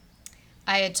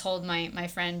 I had told my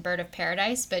friend bird of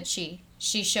paradise, but she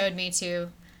showed me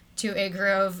to a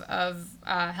grove of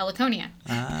Heliconia.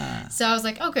 So I was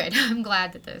like, oh good, I'm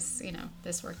glad that this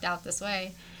worked out this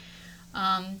way.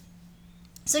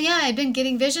 So yeah, I'd been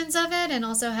getting visions of it and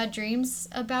also had dreams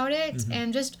about it,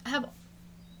 and just have,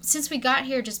 since we got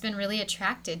here, just been really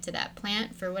attracted to that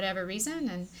plant for whatever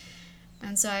reason,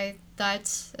 and so I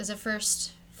thought as a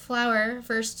first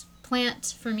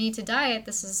plant for me to diet,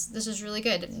 this is really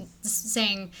good. And this is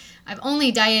saying I've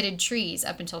only dieted trees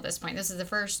up until this point. This is the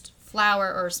first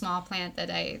flower or small plant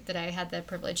that I had the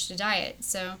privilege to diet.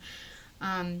 So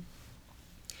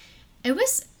it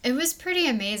was pretty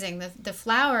amazing. The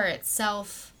flower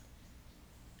itself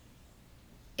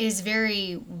is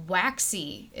very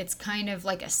waxy. It's kind of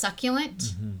like a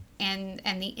succulent,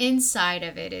 and the inside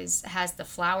of it has the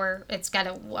flower. It's got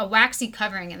a waxy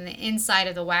covering, and the inside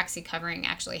of the waxy covering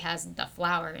actually has the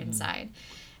flower inside.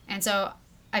 And so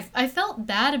I felt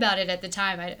bad about it at the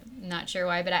time. I'm not sure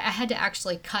why, but I had to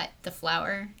actually cut the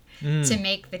flower to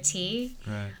make the tea.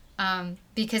 Right.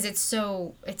 Because it's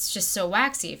just so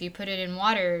waxy. If you put it in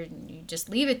water, you just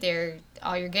leave it there,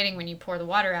 all you're getting when you pour the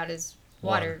water out is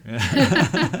water.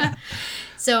 Yeah.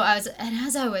 So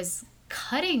as I was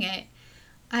cutting it,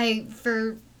 I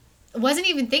wasn't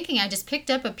even thinking. I just picked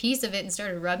up a piece of it and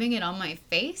started rubbing it on my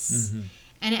face,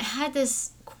 and it had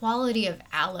this quality of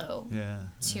aloe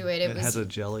to it. It has a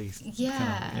jelly.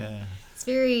 Yeah. It's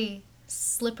very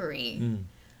slippery.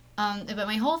 But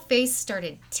my whole face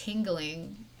started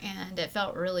tingling, and it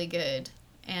felt really good.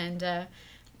 And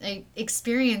I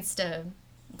experienced a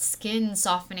skin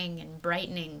softening and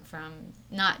brightening from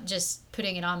not just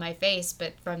putting it on my face,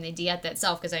 but from the dieta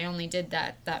itself, because I only did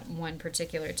that one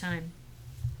particular time.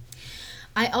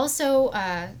 I also,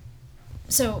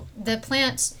 so the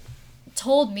plant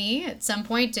told me at some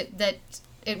point that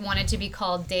it wanted to be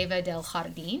called Deva del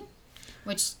Jardín,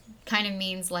 which kind of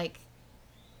means like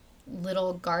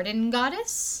little garden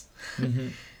goddess.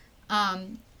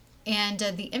 And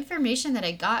the information that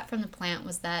I got from the plant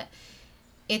was that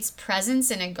its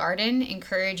presence in a garden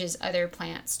encourages other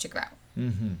plants to grow.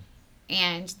 Mm-hmm.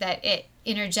 And that it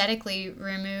energetically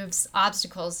removes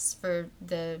obstacles for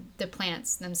the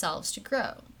plants themselves to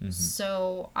grow. Mm-hmm.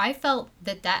 So I felt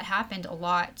that happened a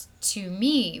lot to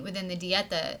me within the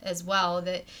Dieta as well,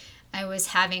 that I was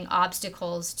having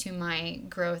obstacles to my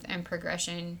growth and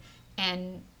progression,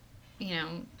 and, you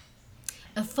know,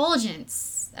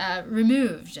 effulgence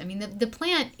removed. I mean, the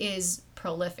plant is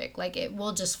prolific. Like, it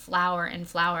will just flower and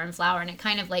flower and flower, and it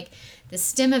kind of like the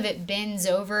stem of it bends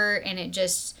over and it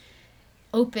just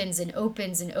opens and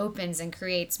opens and opens and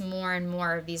creates more and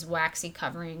more of these waxy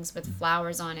coverings with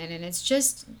flowers on it. And it's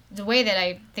just, the way that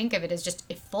I think of it is just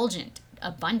effulgent,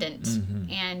 abundant,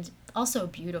 and also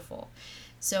beautiful.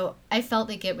 So I felt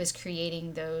like it was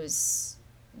creating those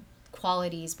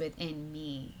qualities within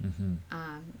me.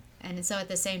 And so at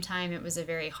the same time, it was a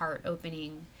very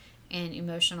heart-opening and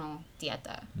emotional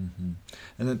dieta.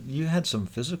 And then you had some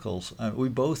physicals. We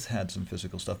both had some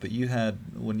physical stuff, but you had,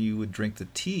 when you would drink the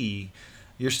tea,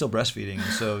 you're still breastfeeding,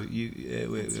 and so it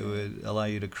would allow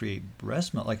you to create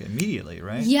breast milk like immediately,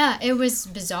 right? Yeah, it was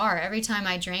bizarre. Every time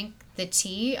I drank the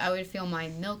tea, I would feel my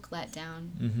milk let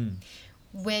down,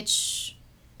 which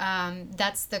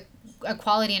that's a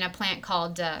quality in a plant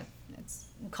called it's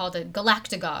called a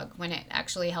galactagogue, when it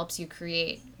actually helps you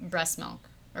create breast milk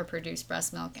or produce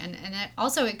breast milk, and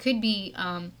it could be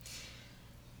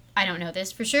I don't know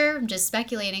this for sure, I'm just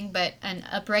speculating, but an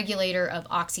upregulator of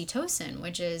oxytocin,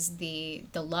 which is the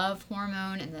love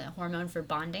hormone and the hormone for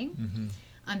bonding,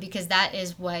 because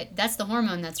that's the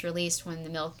hormone that's released when the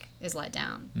milk is let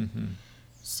down.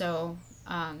 So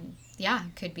yeah,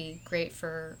 it could be great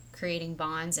for creating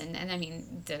bonds, and I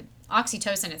mean, the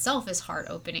oxytocin itself is heart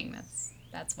opening.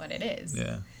 That's what it is.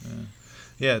 Yeah.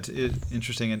 It's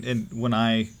interesting. And when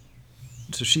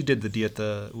so she did the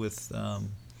dieta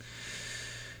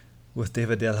with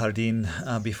David Del Jardin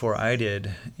before I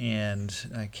did, and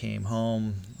I came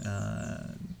home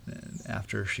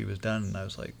after she was done, and I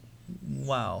was like,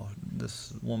 wow,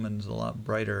 this woman's a lot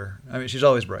brighter. I mean, she's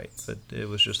always bright, but it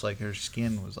was just like her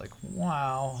skin was like,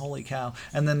 wow, holy cow.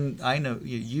 And then I know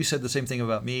you said the same thing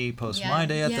about me post my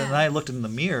diet, and I looked in the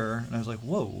mirror and I was like,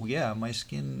 whoa, yeah, my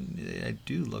skin, I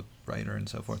do look brighter and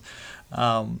so forth.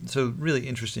 So really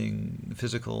interesting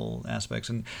physical aspects.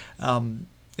 And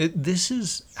this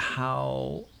is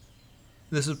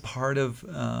part of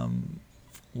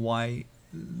why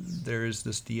there is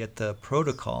this dieta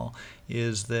protocol,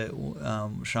 is that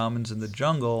shamans in the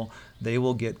jungle, they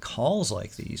will get calls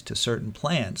like these to certain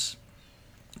plants,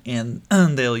 and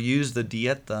they'll use the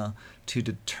dieta to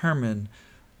determine,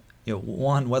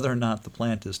 one, whether or not the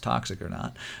plant is toxic or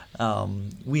not.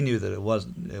 We knew that it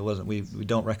wasn't. We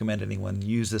don't recommend anyone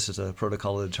use this as a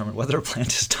protocol to determine whether a plant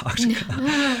is toxic or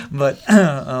not.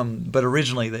 But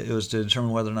originally it was to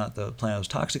determine whether or not the plant was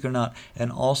toxic or not,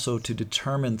 and also to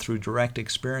determine through direct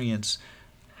experience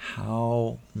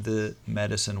how the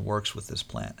medicine works with this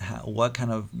plant. What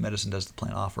kind of medicine does the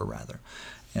plant offer, rather?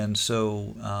 And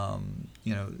so,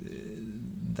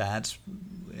 that's,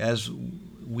 as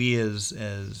we as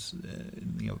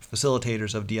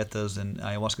facilitators of dietas and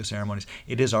ayahuasca ceremonies,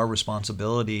 it is our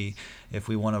responsibility, if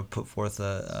we want to put forth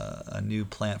a new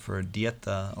plant for a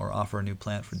dieta or offer a new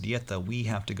plant for dieta, we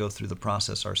have to go through the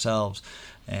process ourselves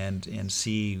and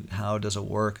see how does it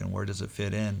work and where does it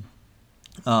fit in.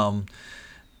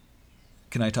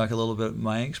 Can I talk a little bit about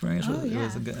my experience with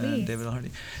David Del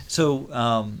Jardin?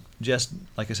 So, Jess,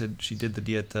 like I said, she did the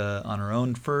dieta on her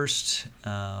own first,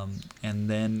 and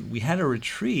then we had a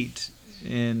retreat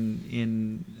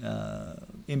in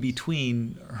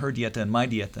between her dieta and my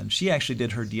dieta, and she actually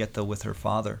did her dieta with her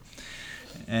father,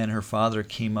 and her father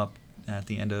came up at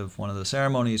the end of one of the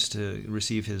ceremonies to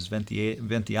receive his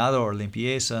ventiado or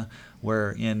limpieza,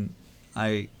 wherein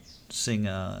I sing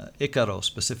Icaro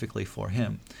specifically for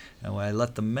him. And when I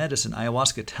let the medicine,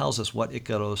 ayahuasca tells us what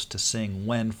Icaros to sing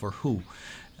when for who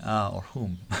or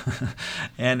whom.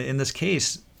 And in this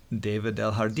case, David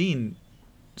Del Jardin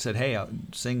said, hey,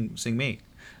 sing me.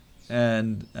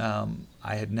 And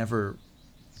I had never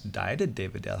dieted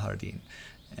David Del Jardin.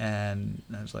 And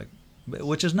I was like,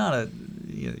 which is not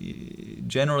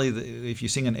generally, if you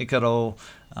sing an Icaro,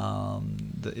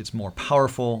 it's more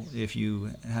powerful if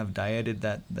you have dieted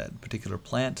that particular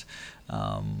plant,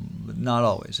 but not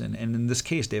always. And in this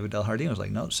case, David Del Jardin was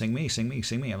like, no, sing me.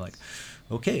 I'm like,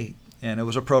 okay. And it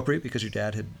was appropriate because your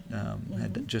dad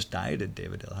had just dieted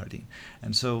David Del Jardin.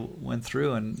 And so went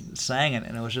through and sang it,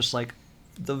 and it was just like,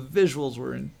 the visuals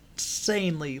were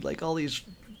insanely, like all these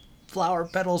flower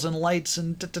petals and lights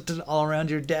and all around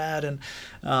your dad, and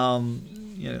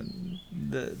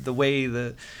the way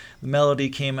the melody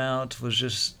came out was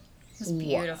just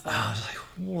beautiful. I was like,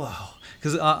 whoa.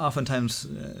 Because oftentimes,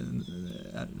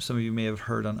 some of you may have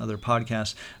heard on other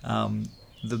podcasts,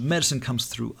 the medicine comes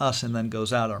through us and then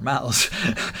goes out our mouths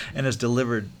and is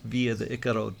delivered via the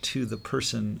ikaro to the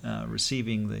person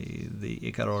receiving the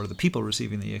ikaro, or the people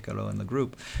receiving the ikaro in the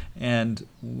group. And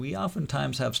we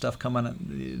oftentimes have stuff come on,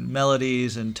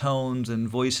 melodies and tones and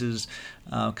voices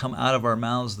come out of our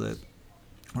mouths that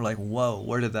we're like, whoa,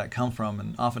 where did that come from?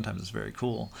 And oftentimes it's very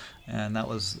cool. And that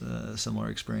was a similar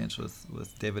experience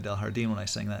with David Del Jardin when I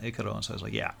sang that Ikaro. And so I was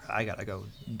like, yeah, I got to go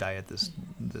diet this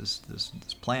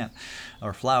plant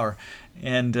or flower.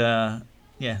 And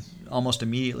almost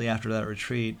immediately after that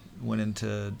retreat, went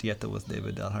into Dieta with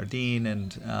David Del Jardin.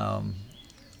 And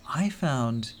I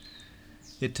found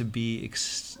it to be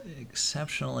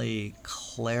exceptionally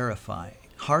clarifying,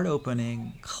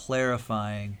 heart-opening,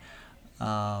 clarifying.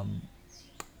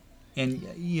 And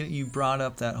you brought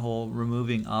up that whole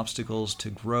removing obstacles to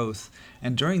growth.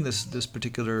 And during this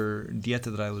particular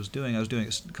dieta that I was doing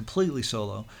it completely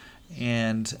solo.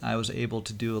 And I was able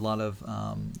to do a lot of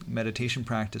meditation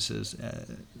practices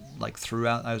like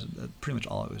throughout. I was pretty much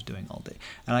all I was doing all day.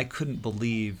 And I couldn't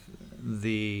believe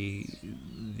the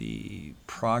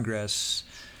progress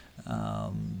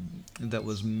that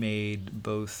was made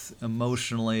both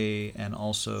emotionally and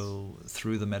also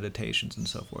through the meditations and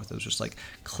so forth. It was just like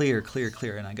clear,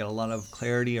 and I got a lot of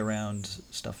clarity around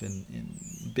stuff in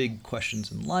big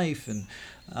questions in life, and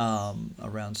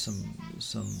around some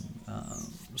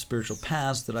spiritual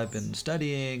paths that I've been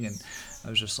studying, and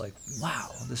I was just like, wow,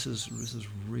 this is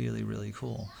really, really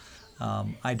cool.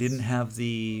 I didn't have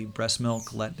the breast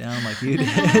milk let down like you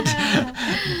did,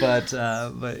 but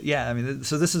yeah, I mean,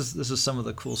 so this is some of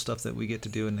the cool stuff that we get to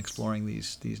do in exploring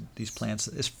these plants.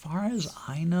 As far as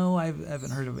I know, I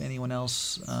haven't heard of anyone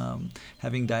else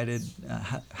having dieted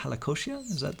Helicocea.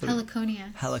 Is that the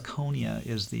Heliconia? Heliconia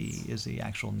is the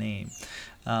actual name.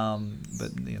 But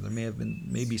there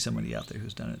may be somebody out there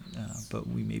who's done it, but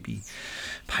we may be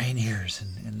pioneers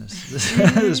in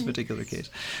this particular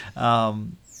case.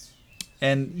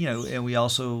 And we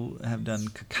also have done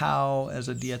cacao as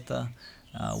a dieta,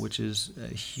 which is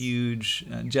a huge.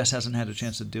 Jess hasn't had a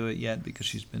chance to do it yet because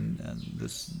she's been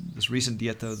this recent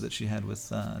dieta that she had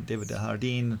with David Del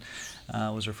Jardin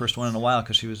was her first one in a while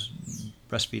because she was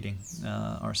breastfeeding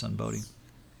our son Bodhi.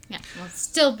 Yeah, well,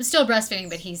 still breastfeeding,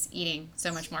 but he's eating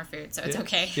so much more food, so it's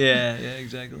okay. Yeah,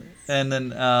 exactly. And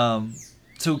then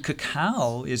so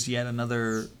cacao is yet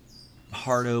another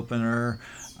heart opener.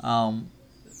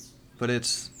 But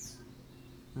it's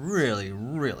really,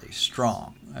 really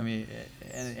strong. I mean,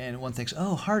 and one thinks,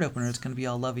 oh, heart opener, it's going to be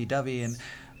all lovey-dovey. And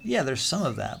yeah, there's some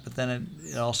of that, but then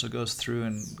it also goes through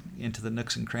and into the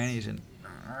nooks and crannies and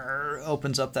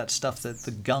opens up that stuff, that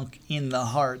the gunk in the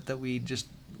heart that we just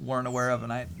weren't aware of.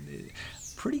 And I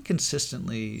pretty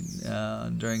consistently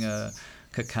during a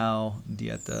cacao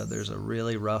dieta, there's a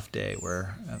really rough day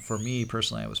where, for me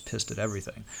personally, I was pissed at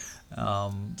everything.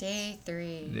 Day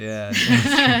 3. Yeah.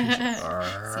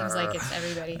 Seems like it's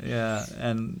everybody. Yeah,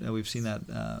 and we've seen that,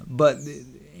 but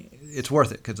it's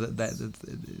worth it because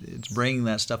it's bringing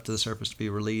that stuff to the surface to be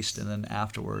released, and then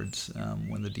afterwards,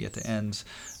 when the dieta ends,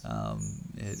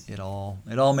 it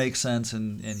all makes sense,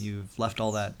 and you've left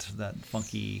all that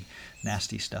funky,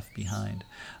 nasty stuff behind.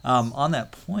 On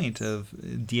that point of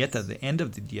dieta, the end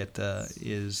of the dieta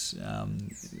is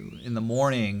in the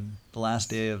morning. The last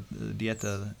day of the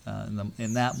dieta,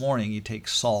 in that morning, you take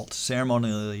salt.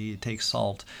 Ceremonially, you take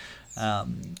salt,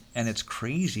 and it's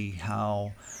crazy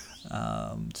how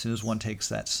as soon as one takes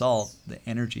that salt, the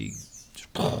energy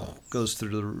goes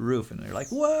through the roof, and you're like,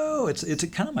 whoa! It's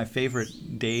kind of my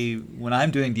favorite day when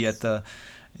I'm doing dieta,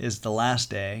 is the last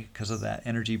day because of that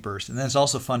energy burst. And then it's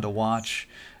also fun to watch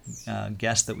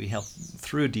guests that we help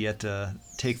through dieta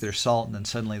take their salt, and then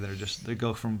suddenly they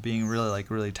go from being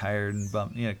really tired and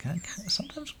bummed, kind of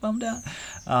sometimes bummed out,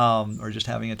 or just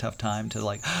having a tough time, to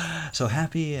like so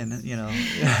happy and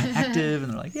active,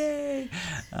 and they're like, yay!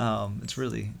 It's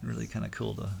really, really kind of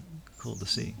cool to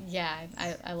see. Yeah,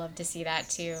 I love to see that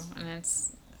too, and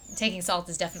taking salt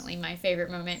is definitely my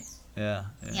favorite moment. Yeah,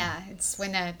 it's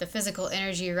when the physical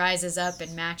energy rises up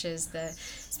and matches the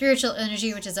spiritual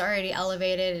energy, which is already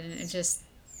elevated, and it just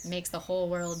makes the whole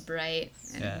world bright,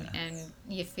 and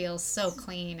you feel so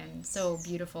clean and so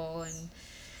beautiful, and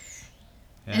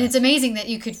it's amazing that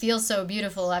you could feel so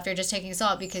beautiful after just taking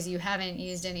salt because you haven't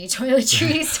used any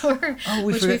toiletries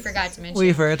which we forgot to mention.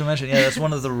 We forgot to mention. Yeah, that's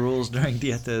one of the rules during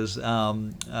dietas.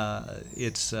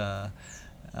 It's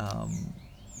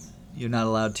You're not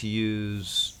allowed to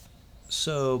use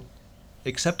soap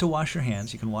except to wash your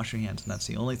hands. You can wash your hands, and that's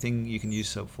the only thing you can use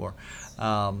soap for.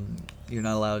 You're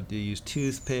not allowed to use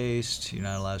toothpaste. You're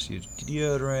not allowed to use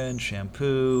deodorant,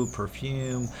 shampoo,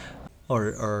 perfume,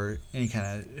 or any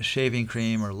kind of shaving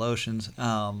cream or lotions.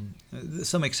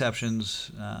 Some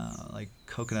exceptions, like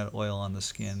coconut oil on the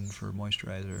skin for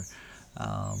moisturizer.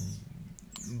 Um,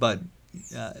 but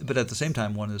at the same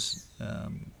time, one is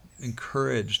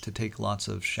encouraged to take lots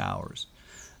of showers.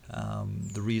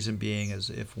 The reason being is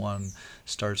if one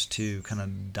starts to kind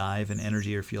of dive in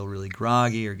energy or feel really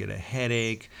groggy or get a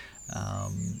headache,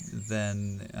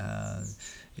 then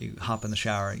you hop in the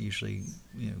shower. It usually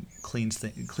cleans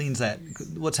that.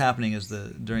 What's happening is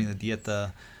during the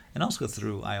dieta, and also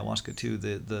through ayahuasca too,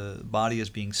 the body is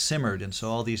being simmered, and so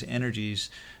all these energies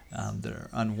that are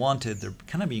unwanted, they're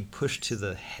kind of being pushed to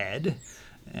the head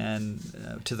and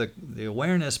to the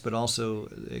awareness, but also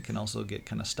it can also get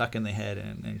kind of stuck in the head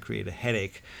and create a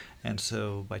headache. And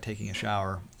so by taking a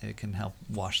shower, it can help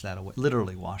wash that away,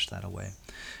 literally wash that away.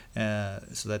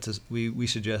 So we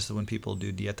suggest that when people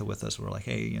do dieta with us, we're like,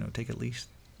 hey, take at least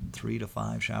 3 to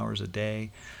 5 showers a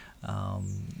day,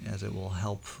 as it will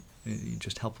help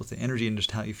with the energy and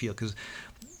just how you feel. Because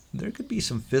there could be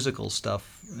some physical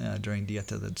stuff during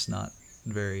dieta that's not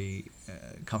very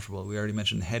comfortable. We already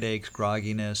mentioned headaches,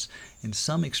 grogginess. In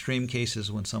some extreme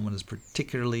cases, when someone is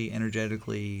particularly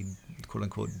energetically, quote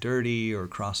unquote, dirty or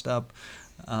crossed up,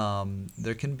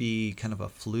 there can be kind of a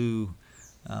flu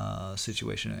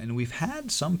situation. And we've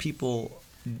had some people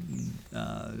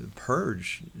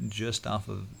purge just off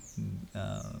of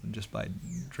just by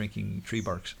drinking tree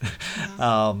barks,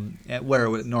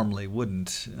 where it normally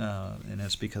wouldn't, and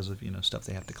it's because of stuff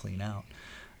they have to clean out.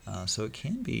 So it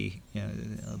can be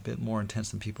a bit more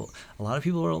intense than people. A lot of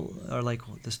people are like,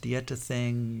 well, this dieta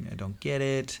thing, I don't get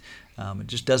it. It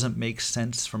just doesn't make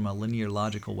sense from a linear,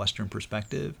 logical Western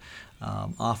perspective.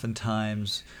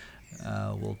 Oftentimes,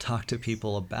 we'll talk to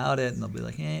people about it, and they'll be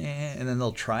like, and then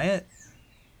they'll try it.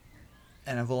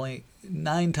 And I've only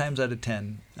 9 times out of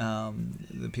 10,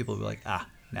 the people will be like,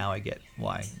 now I get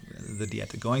why the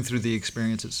dieta. Going through the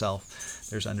experience itself,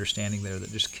 there's understanding there that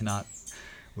just cannot.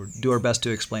 We'll do our best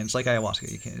to explain. It's like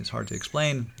ayahuasca. It's hard to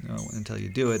explain until you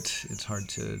do it. It's hard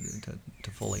to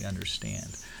fully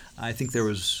understand. I think there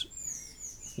was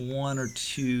 1 or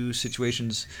 2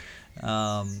 situations,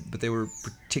 but they were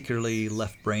particularly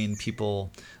left brain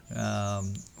people,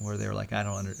 where they were like, I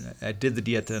did the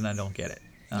dieta and I don't get it.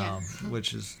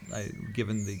 Which is,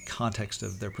 given the context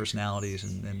of their personalities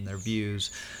and their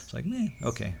views, it's like,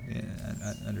 okay,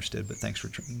 I understood, but thanks for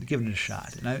giving it a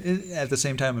shot. And at the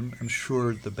same time, I'm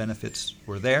sure the benefits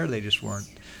were there. They just weren't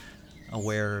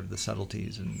aware of the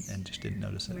subtleties and just didn't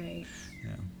notice it. Right.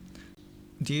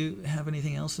 Do you have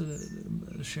anything else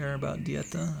to share about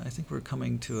dieta? I think we're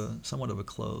coming to somewhat of a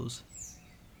close.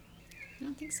 I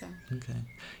don't think so. Okay.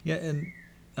 Yeah,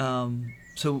 and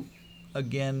so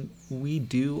again, we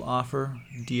do offer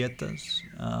dietas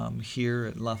here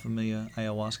at La Familia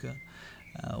Ayahuasca.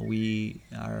 We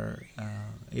are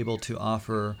able to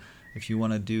offer, if you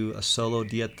want to do a solo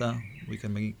dieta, we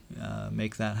can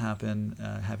make that happen,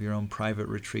 have your own private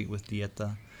retreat with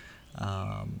dieta.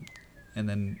 And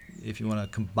then if you want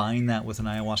to combine that with an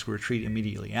ayahuasca retreat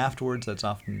immediately afterwards, that's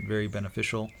often very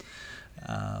beneficial.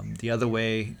 The other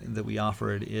way that we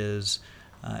offer it is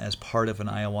as part of an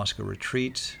ayahuasca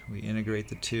retreat. We integrate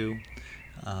the two.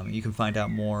 You can find out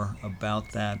more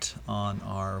about that on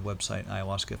our website,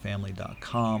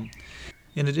 ayahuascafamily.com.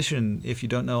 In addition, if you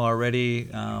don't know already,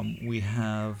 we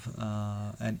have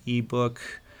an ebook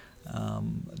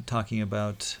talking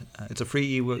about, it's a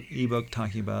free ebook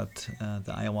talking about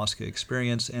the ayahuasca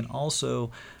experience, and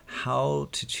also how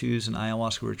to choose an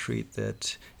ayahuasca retreat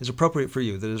that is appropriate for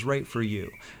you, that is right for you.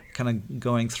 Kind of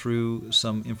going through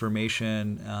some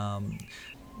information.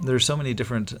 There's so many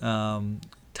different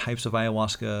types of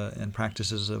ayahuasca and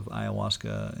practices of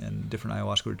ayahuasca and different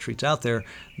ayahuasca retreats out there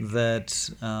that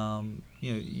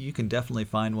you can definitely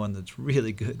find one that's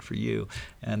really good for you,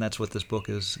 and that's what this book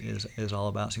is all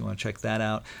about. So you want to check that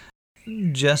out.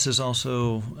 Jess is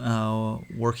also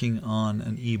working on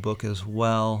an ebook as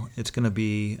well. It's going to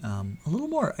be a little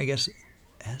more, I guess,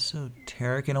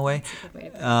 esoteric in a way.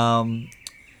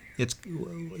 It's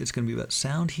going to be about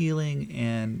sound healing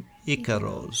and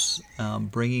Icaros,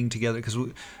 bringing together, because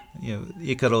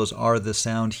Icaros are the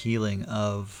sound healing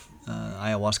of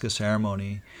ayahuasca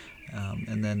ceremony,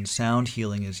 and then sound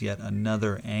healing is yet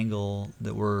another angle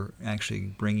that we're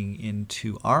actually bringing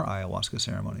into our ayahuasca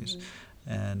ceremonies. Mm-hmm.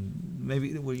 And maybe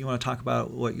you want to talk about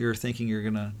what you're thinking you're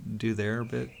going to do there a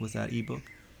bit with that ebook?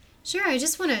 Sure. I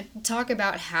just want to talk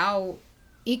about how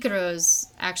Icaros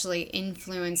actually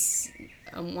influence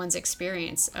one's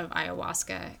experience of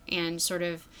ayahuasca, and sort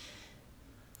of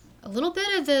a little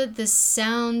bit of the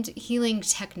sound healing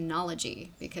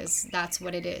technology, because that's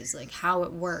what it is, like how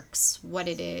it works, what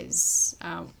it is,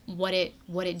 what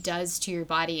it does to your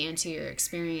body and to your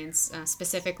experience,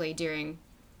 specifically during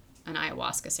an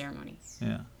ayahuasca ceremony.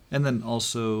 Yeah. And then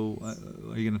also,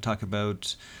 are you going to talk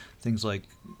about things like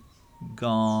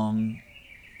gong,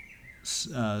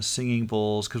 singing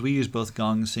bowls? Because we use both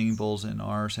gong and singing bowls in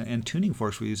and tuning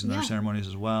forks we use in our ceremonies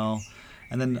as well.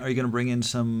 And then are you going to bring in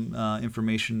some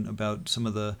information about some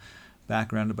of the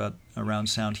background around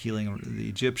sound healing, the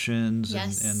Egyptians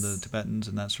and the Tibetans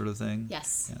and that sort of thing?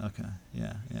 Yes. Yeah, okay.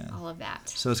 Yeah. All of that.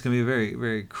 So it's going to be a very,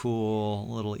 very cool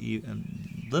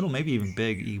little maybe even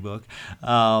big ebook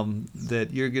that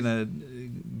you're going to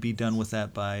be done with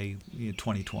that by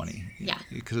 2020. Yeah.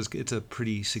 Because it's a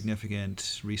pretty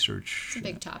significant research. It's a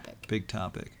big topic. Big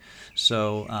topic.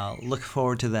 So look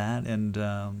forward to that. And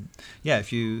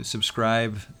if you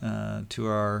subscribe to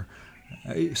our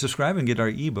subscribe and get our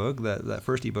ebook, that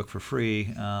first ebook for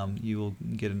free, you will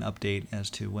get an update as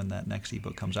to when that next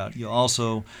ebook comes out. You'll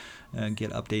also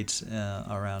get updates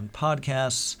around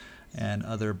podcasts and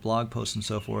other blog posts and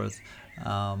so forth.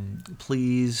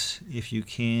 Please, if you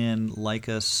can, like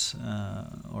us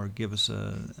or give us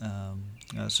a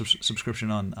subscription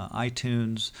on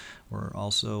iTunes. We're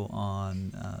also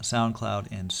on SoundCloud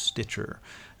and Stitcher.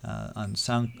 On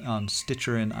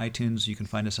Stitcher and iTunes, you can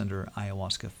find us under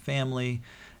Ayahuasca Family.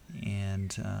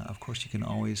 And, of course, you can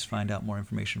always find out more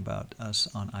information about us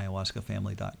on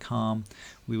ayahuascafamily.com.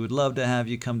 We would love to have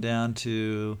you come down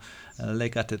to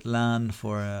Lake Atitlan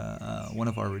for one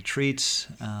of our retreats,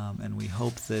 and we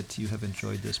hope that you have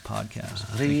enjoyed this podcast.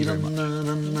 Thank you very much.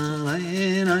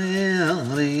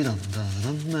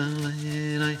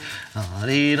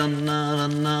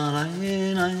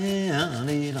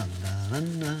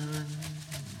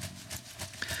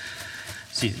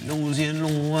 Cielo,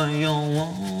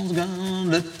 ayahuasca,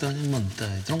 leta monte,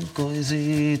 tronco y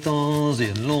cito.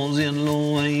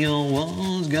 Cielo,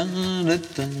 ayahuasca,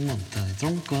 leta monte,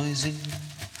 tronco y cito.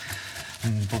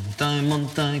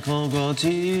 Monte,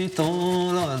 cogotito,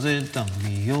 la zeta,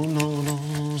 mio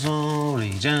lolo,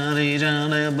 rija,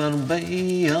 de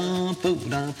barbella,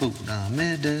 pura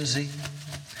medicina.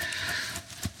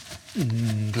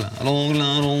 Claro,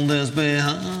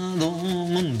 despejado,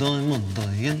 mundo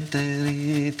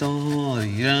enterito,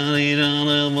 ira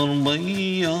de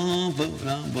bombilla,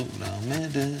 pura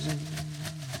medicina.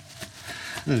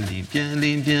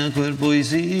 Limpia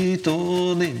cuerpoicito,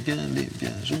 limpia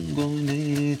un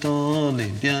goinito,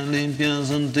 limpia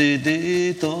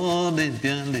santitito,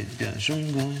 limpia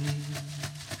un goinito.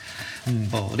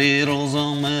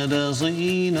 Poderosa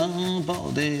medicina,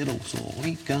 poderoso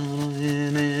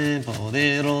Icare,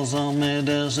 poderosa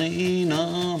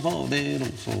medicina,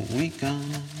 poderoso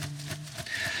Icare.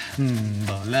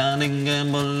 Bola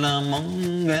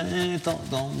monge,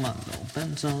 todo malo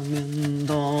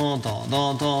pensamiento,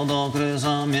 todo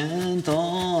crecimiento,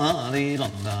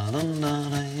 ariranda,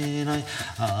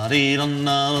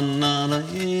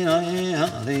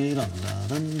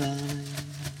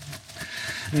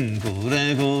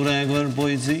 Cure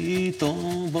cuerpoicito,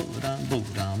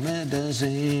 pura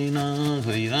medicina,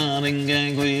 cuida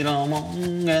ninguém, cuida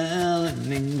monge,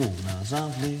 ninguna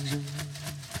aflicción.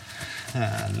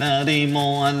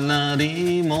 Alarimo,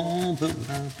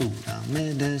 pura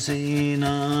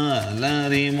medicina,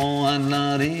 alarimo,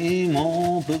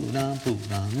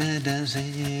 pura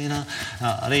medicina,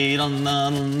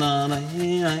 ariranda,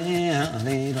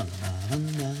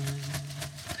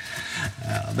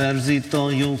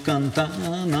 Versito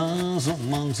Yucantana,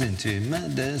 somos sinci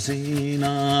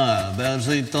medicina.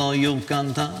 Versito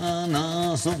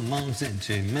Yucantana, somos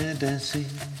sinci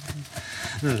medicina.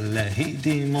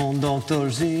 Legítimo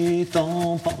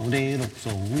doctorcito,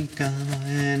 poderoso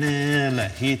Icare.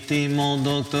 Legítimo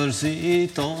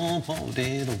doctorcito,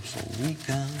 poderoso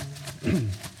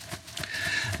Icare.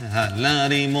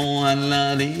 Alarimo,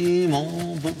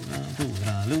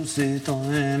 pura lucito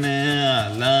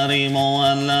alarimo,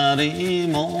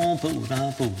 pura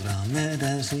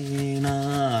medicina.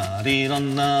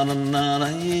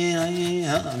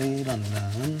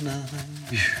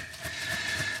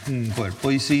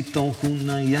 Cuerpoicito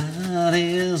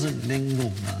cunayares,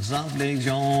 ninguna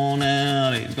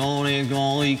aflicciones,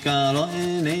 rico y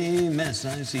calore,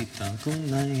 mesacita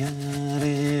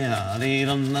cunayare,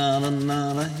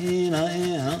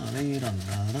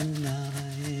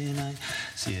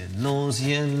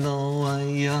 cielo,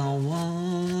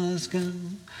 ayahuasca,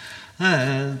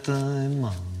 alta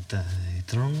monte,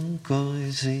 tronco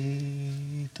y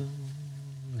cito.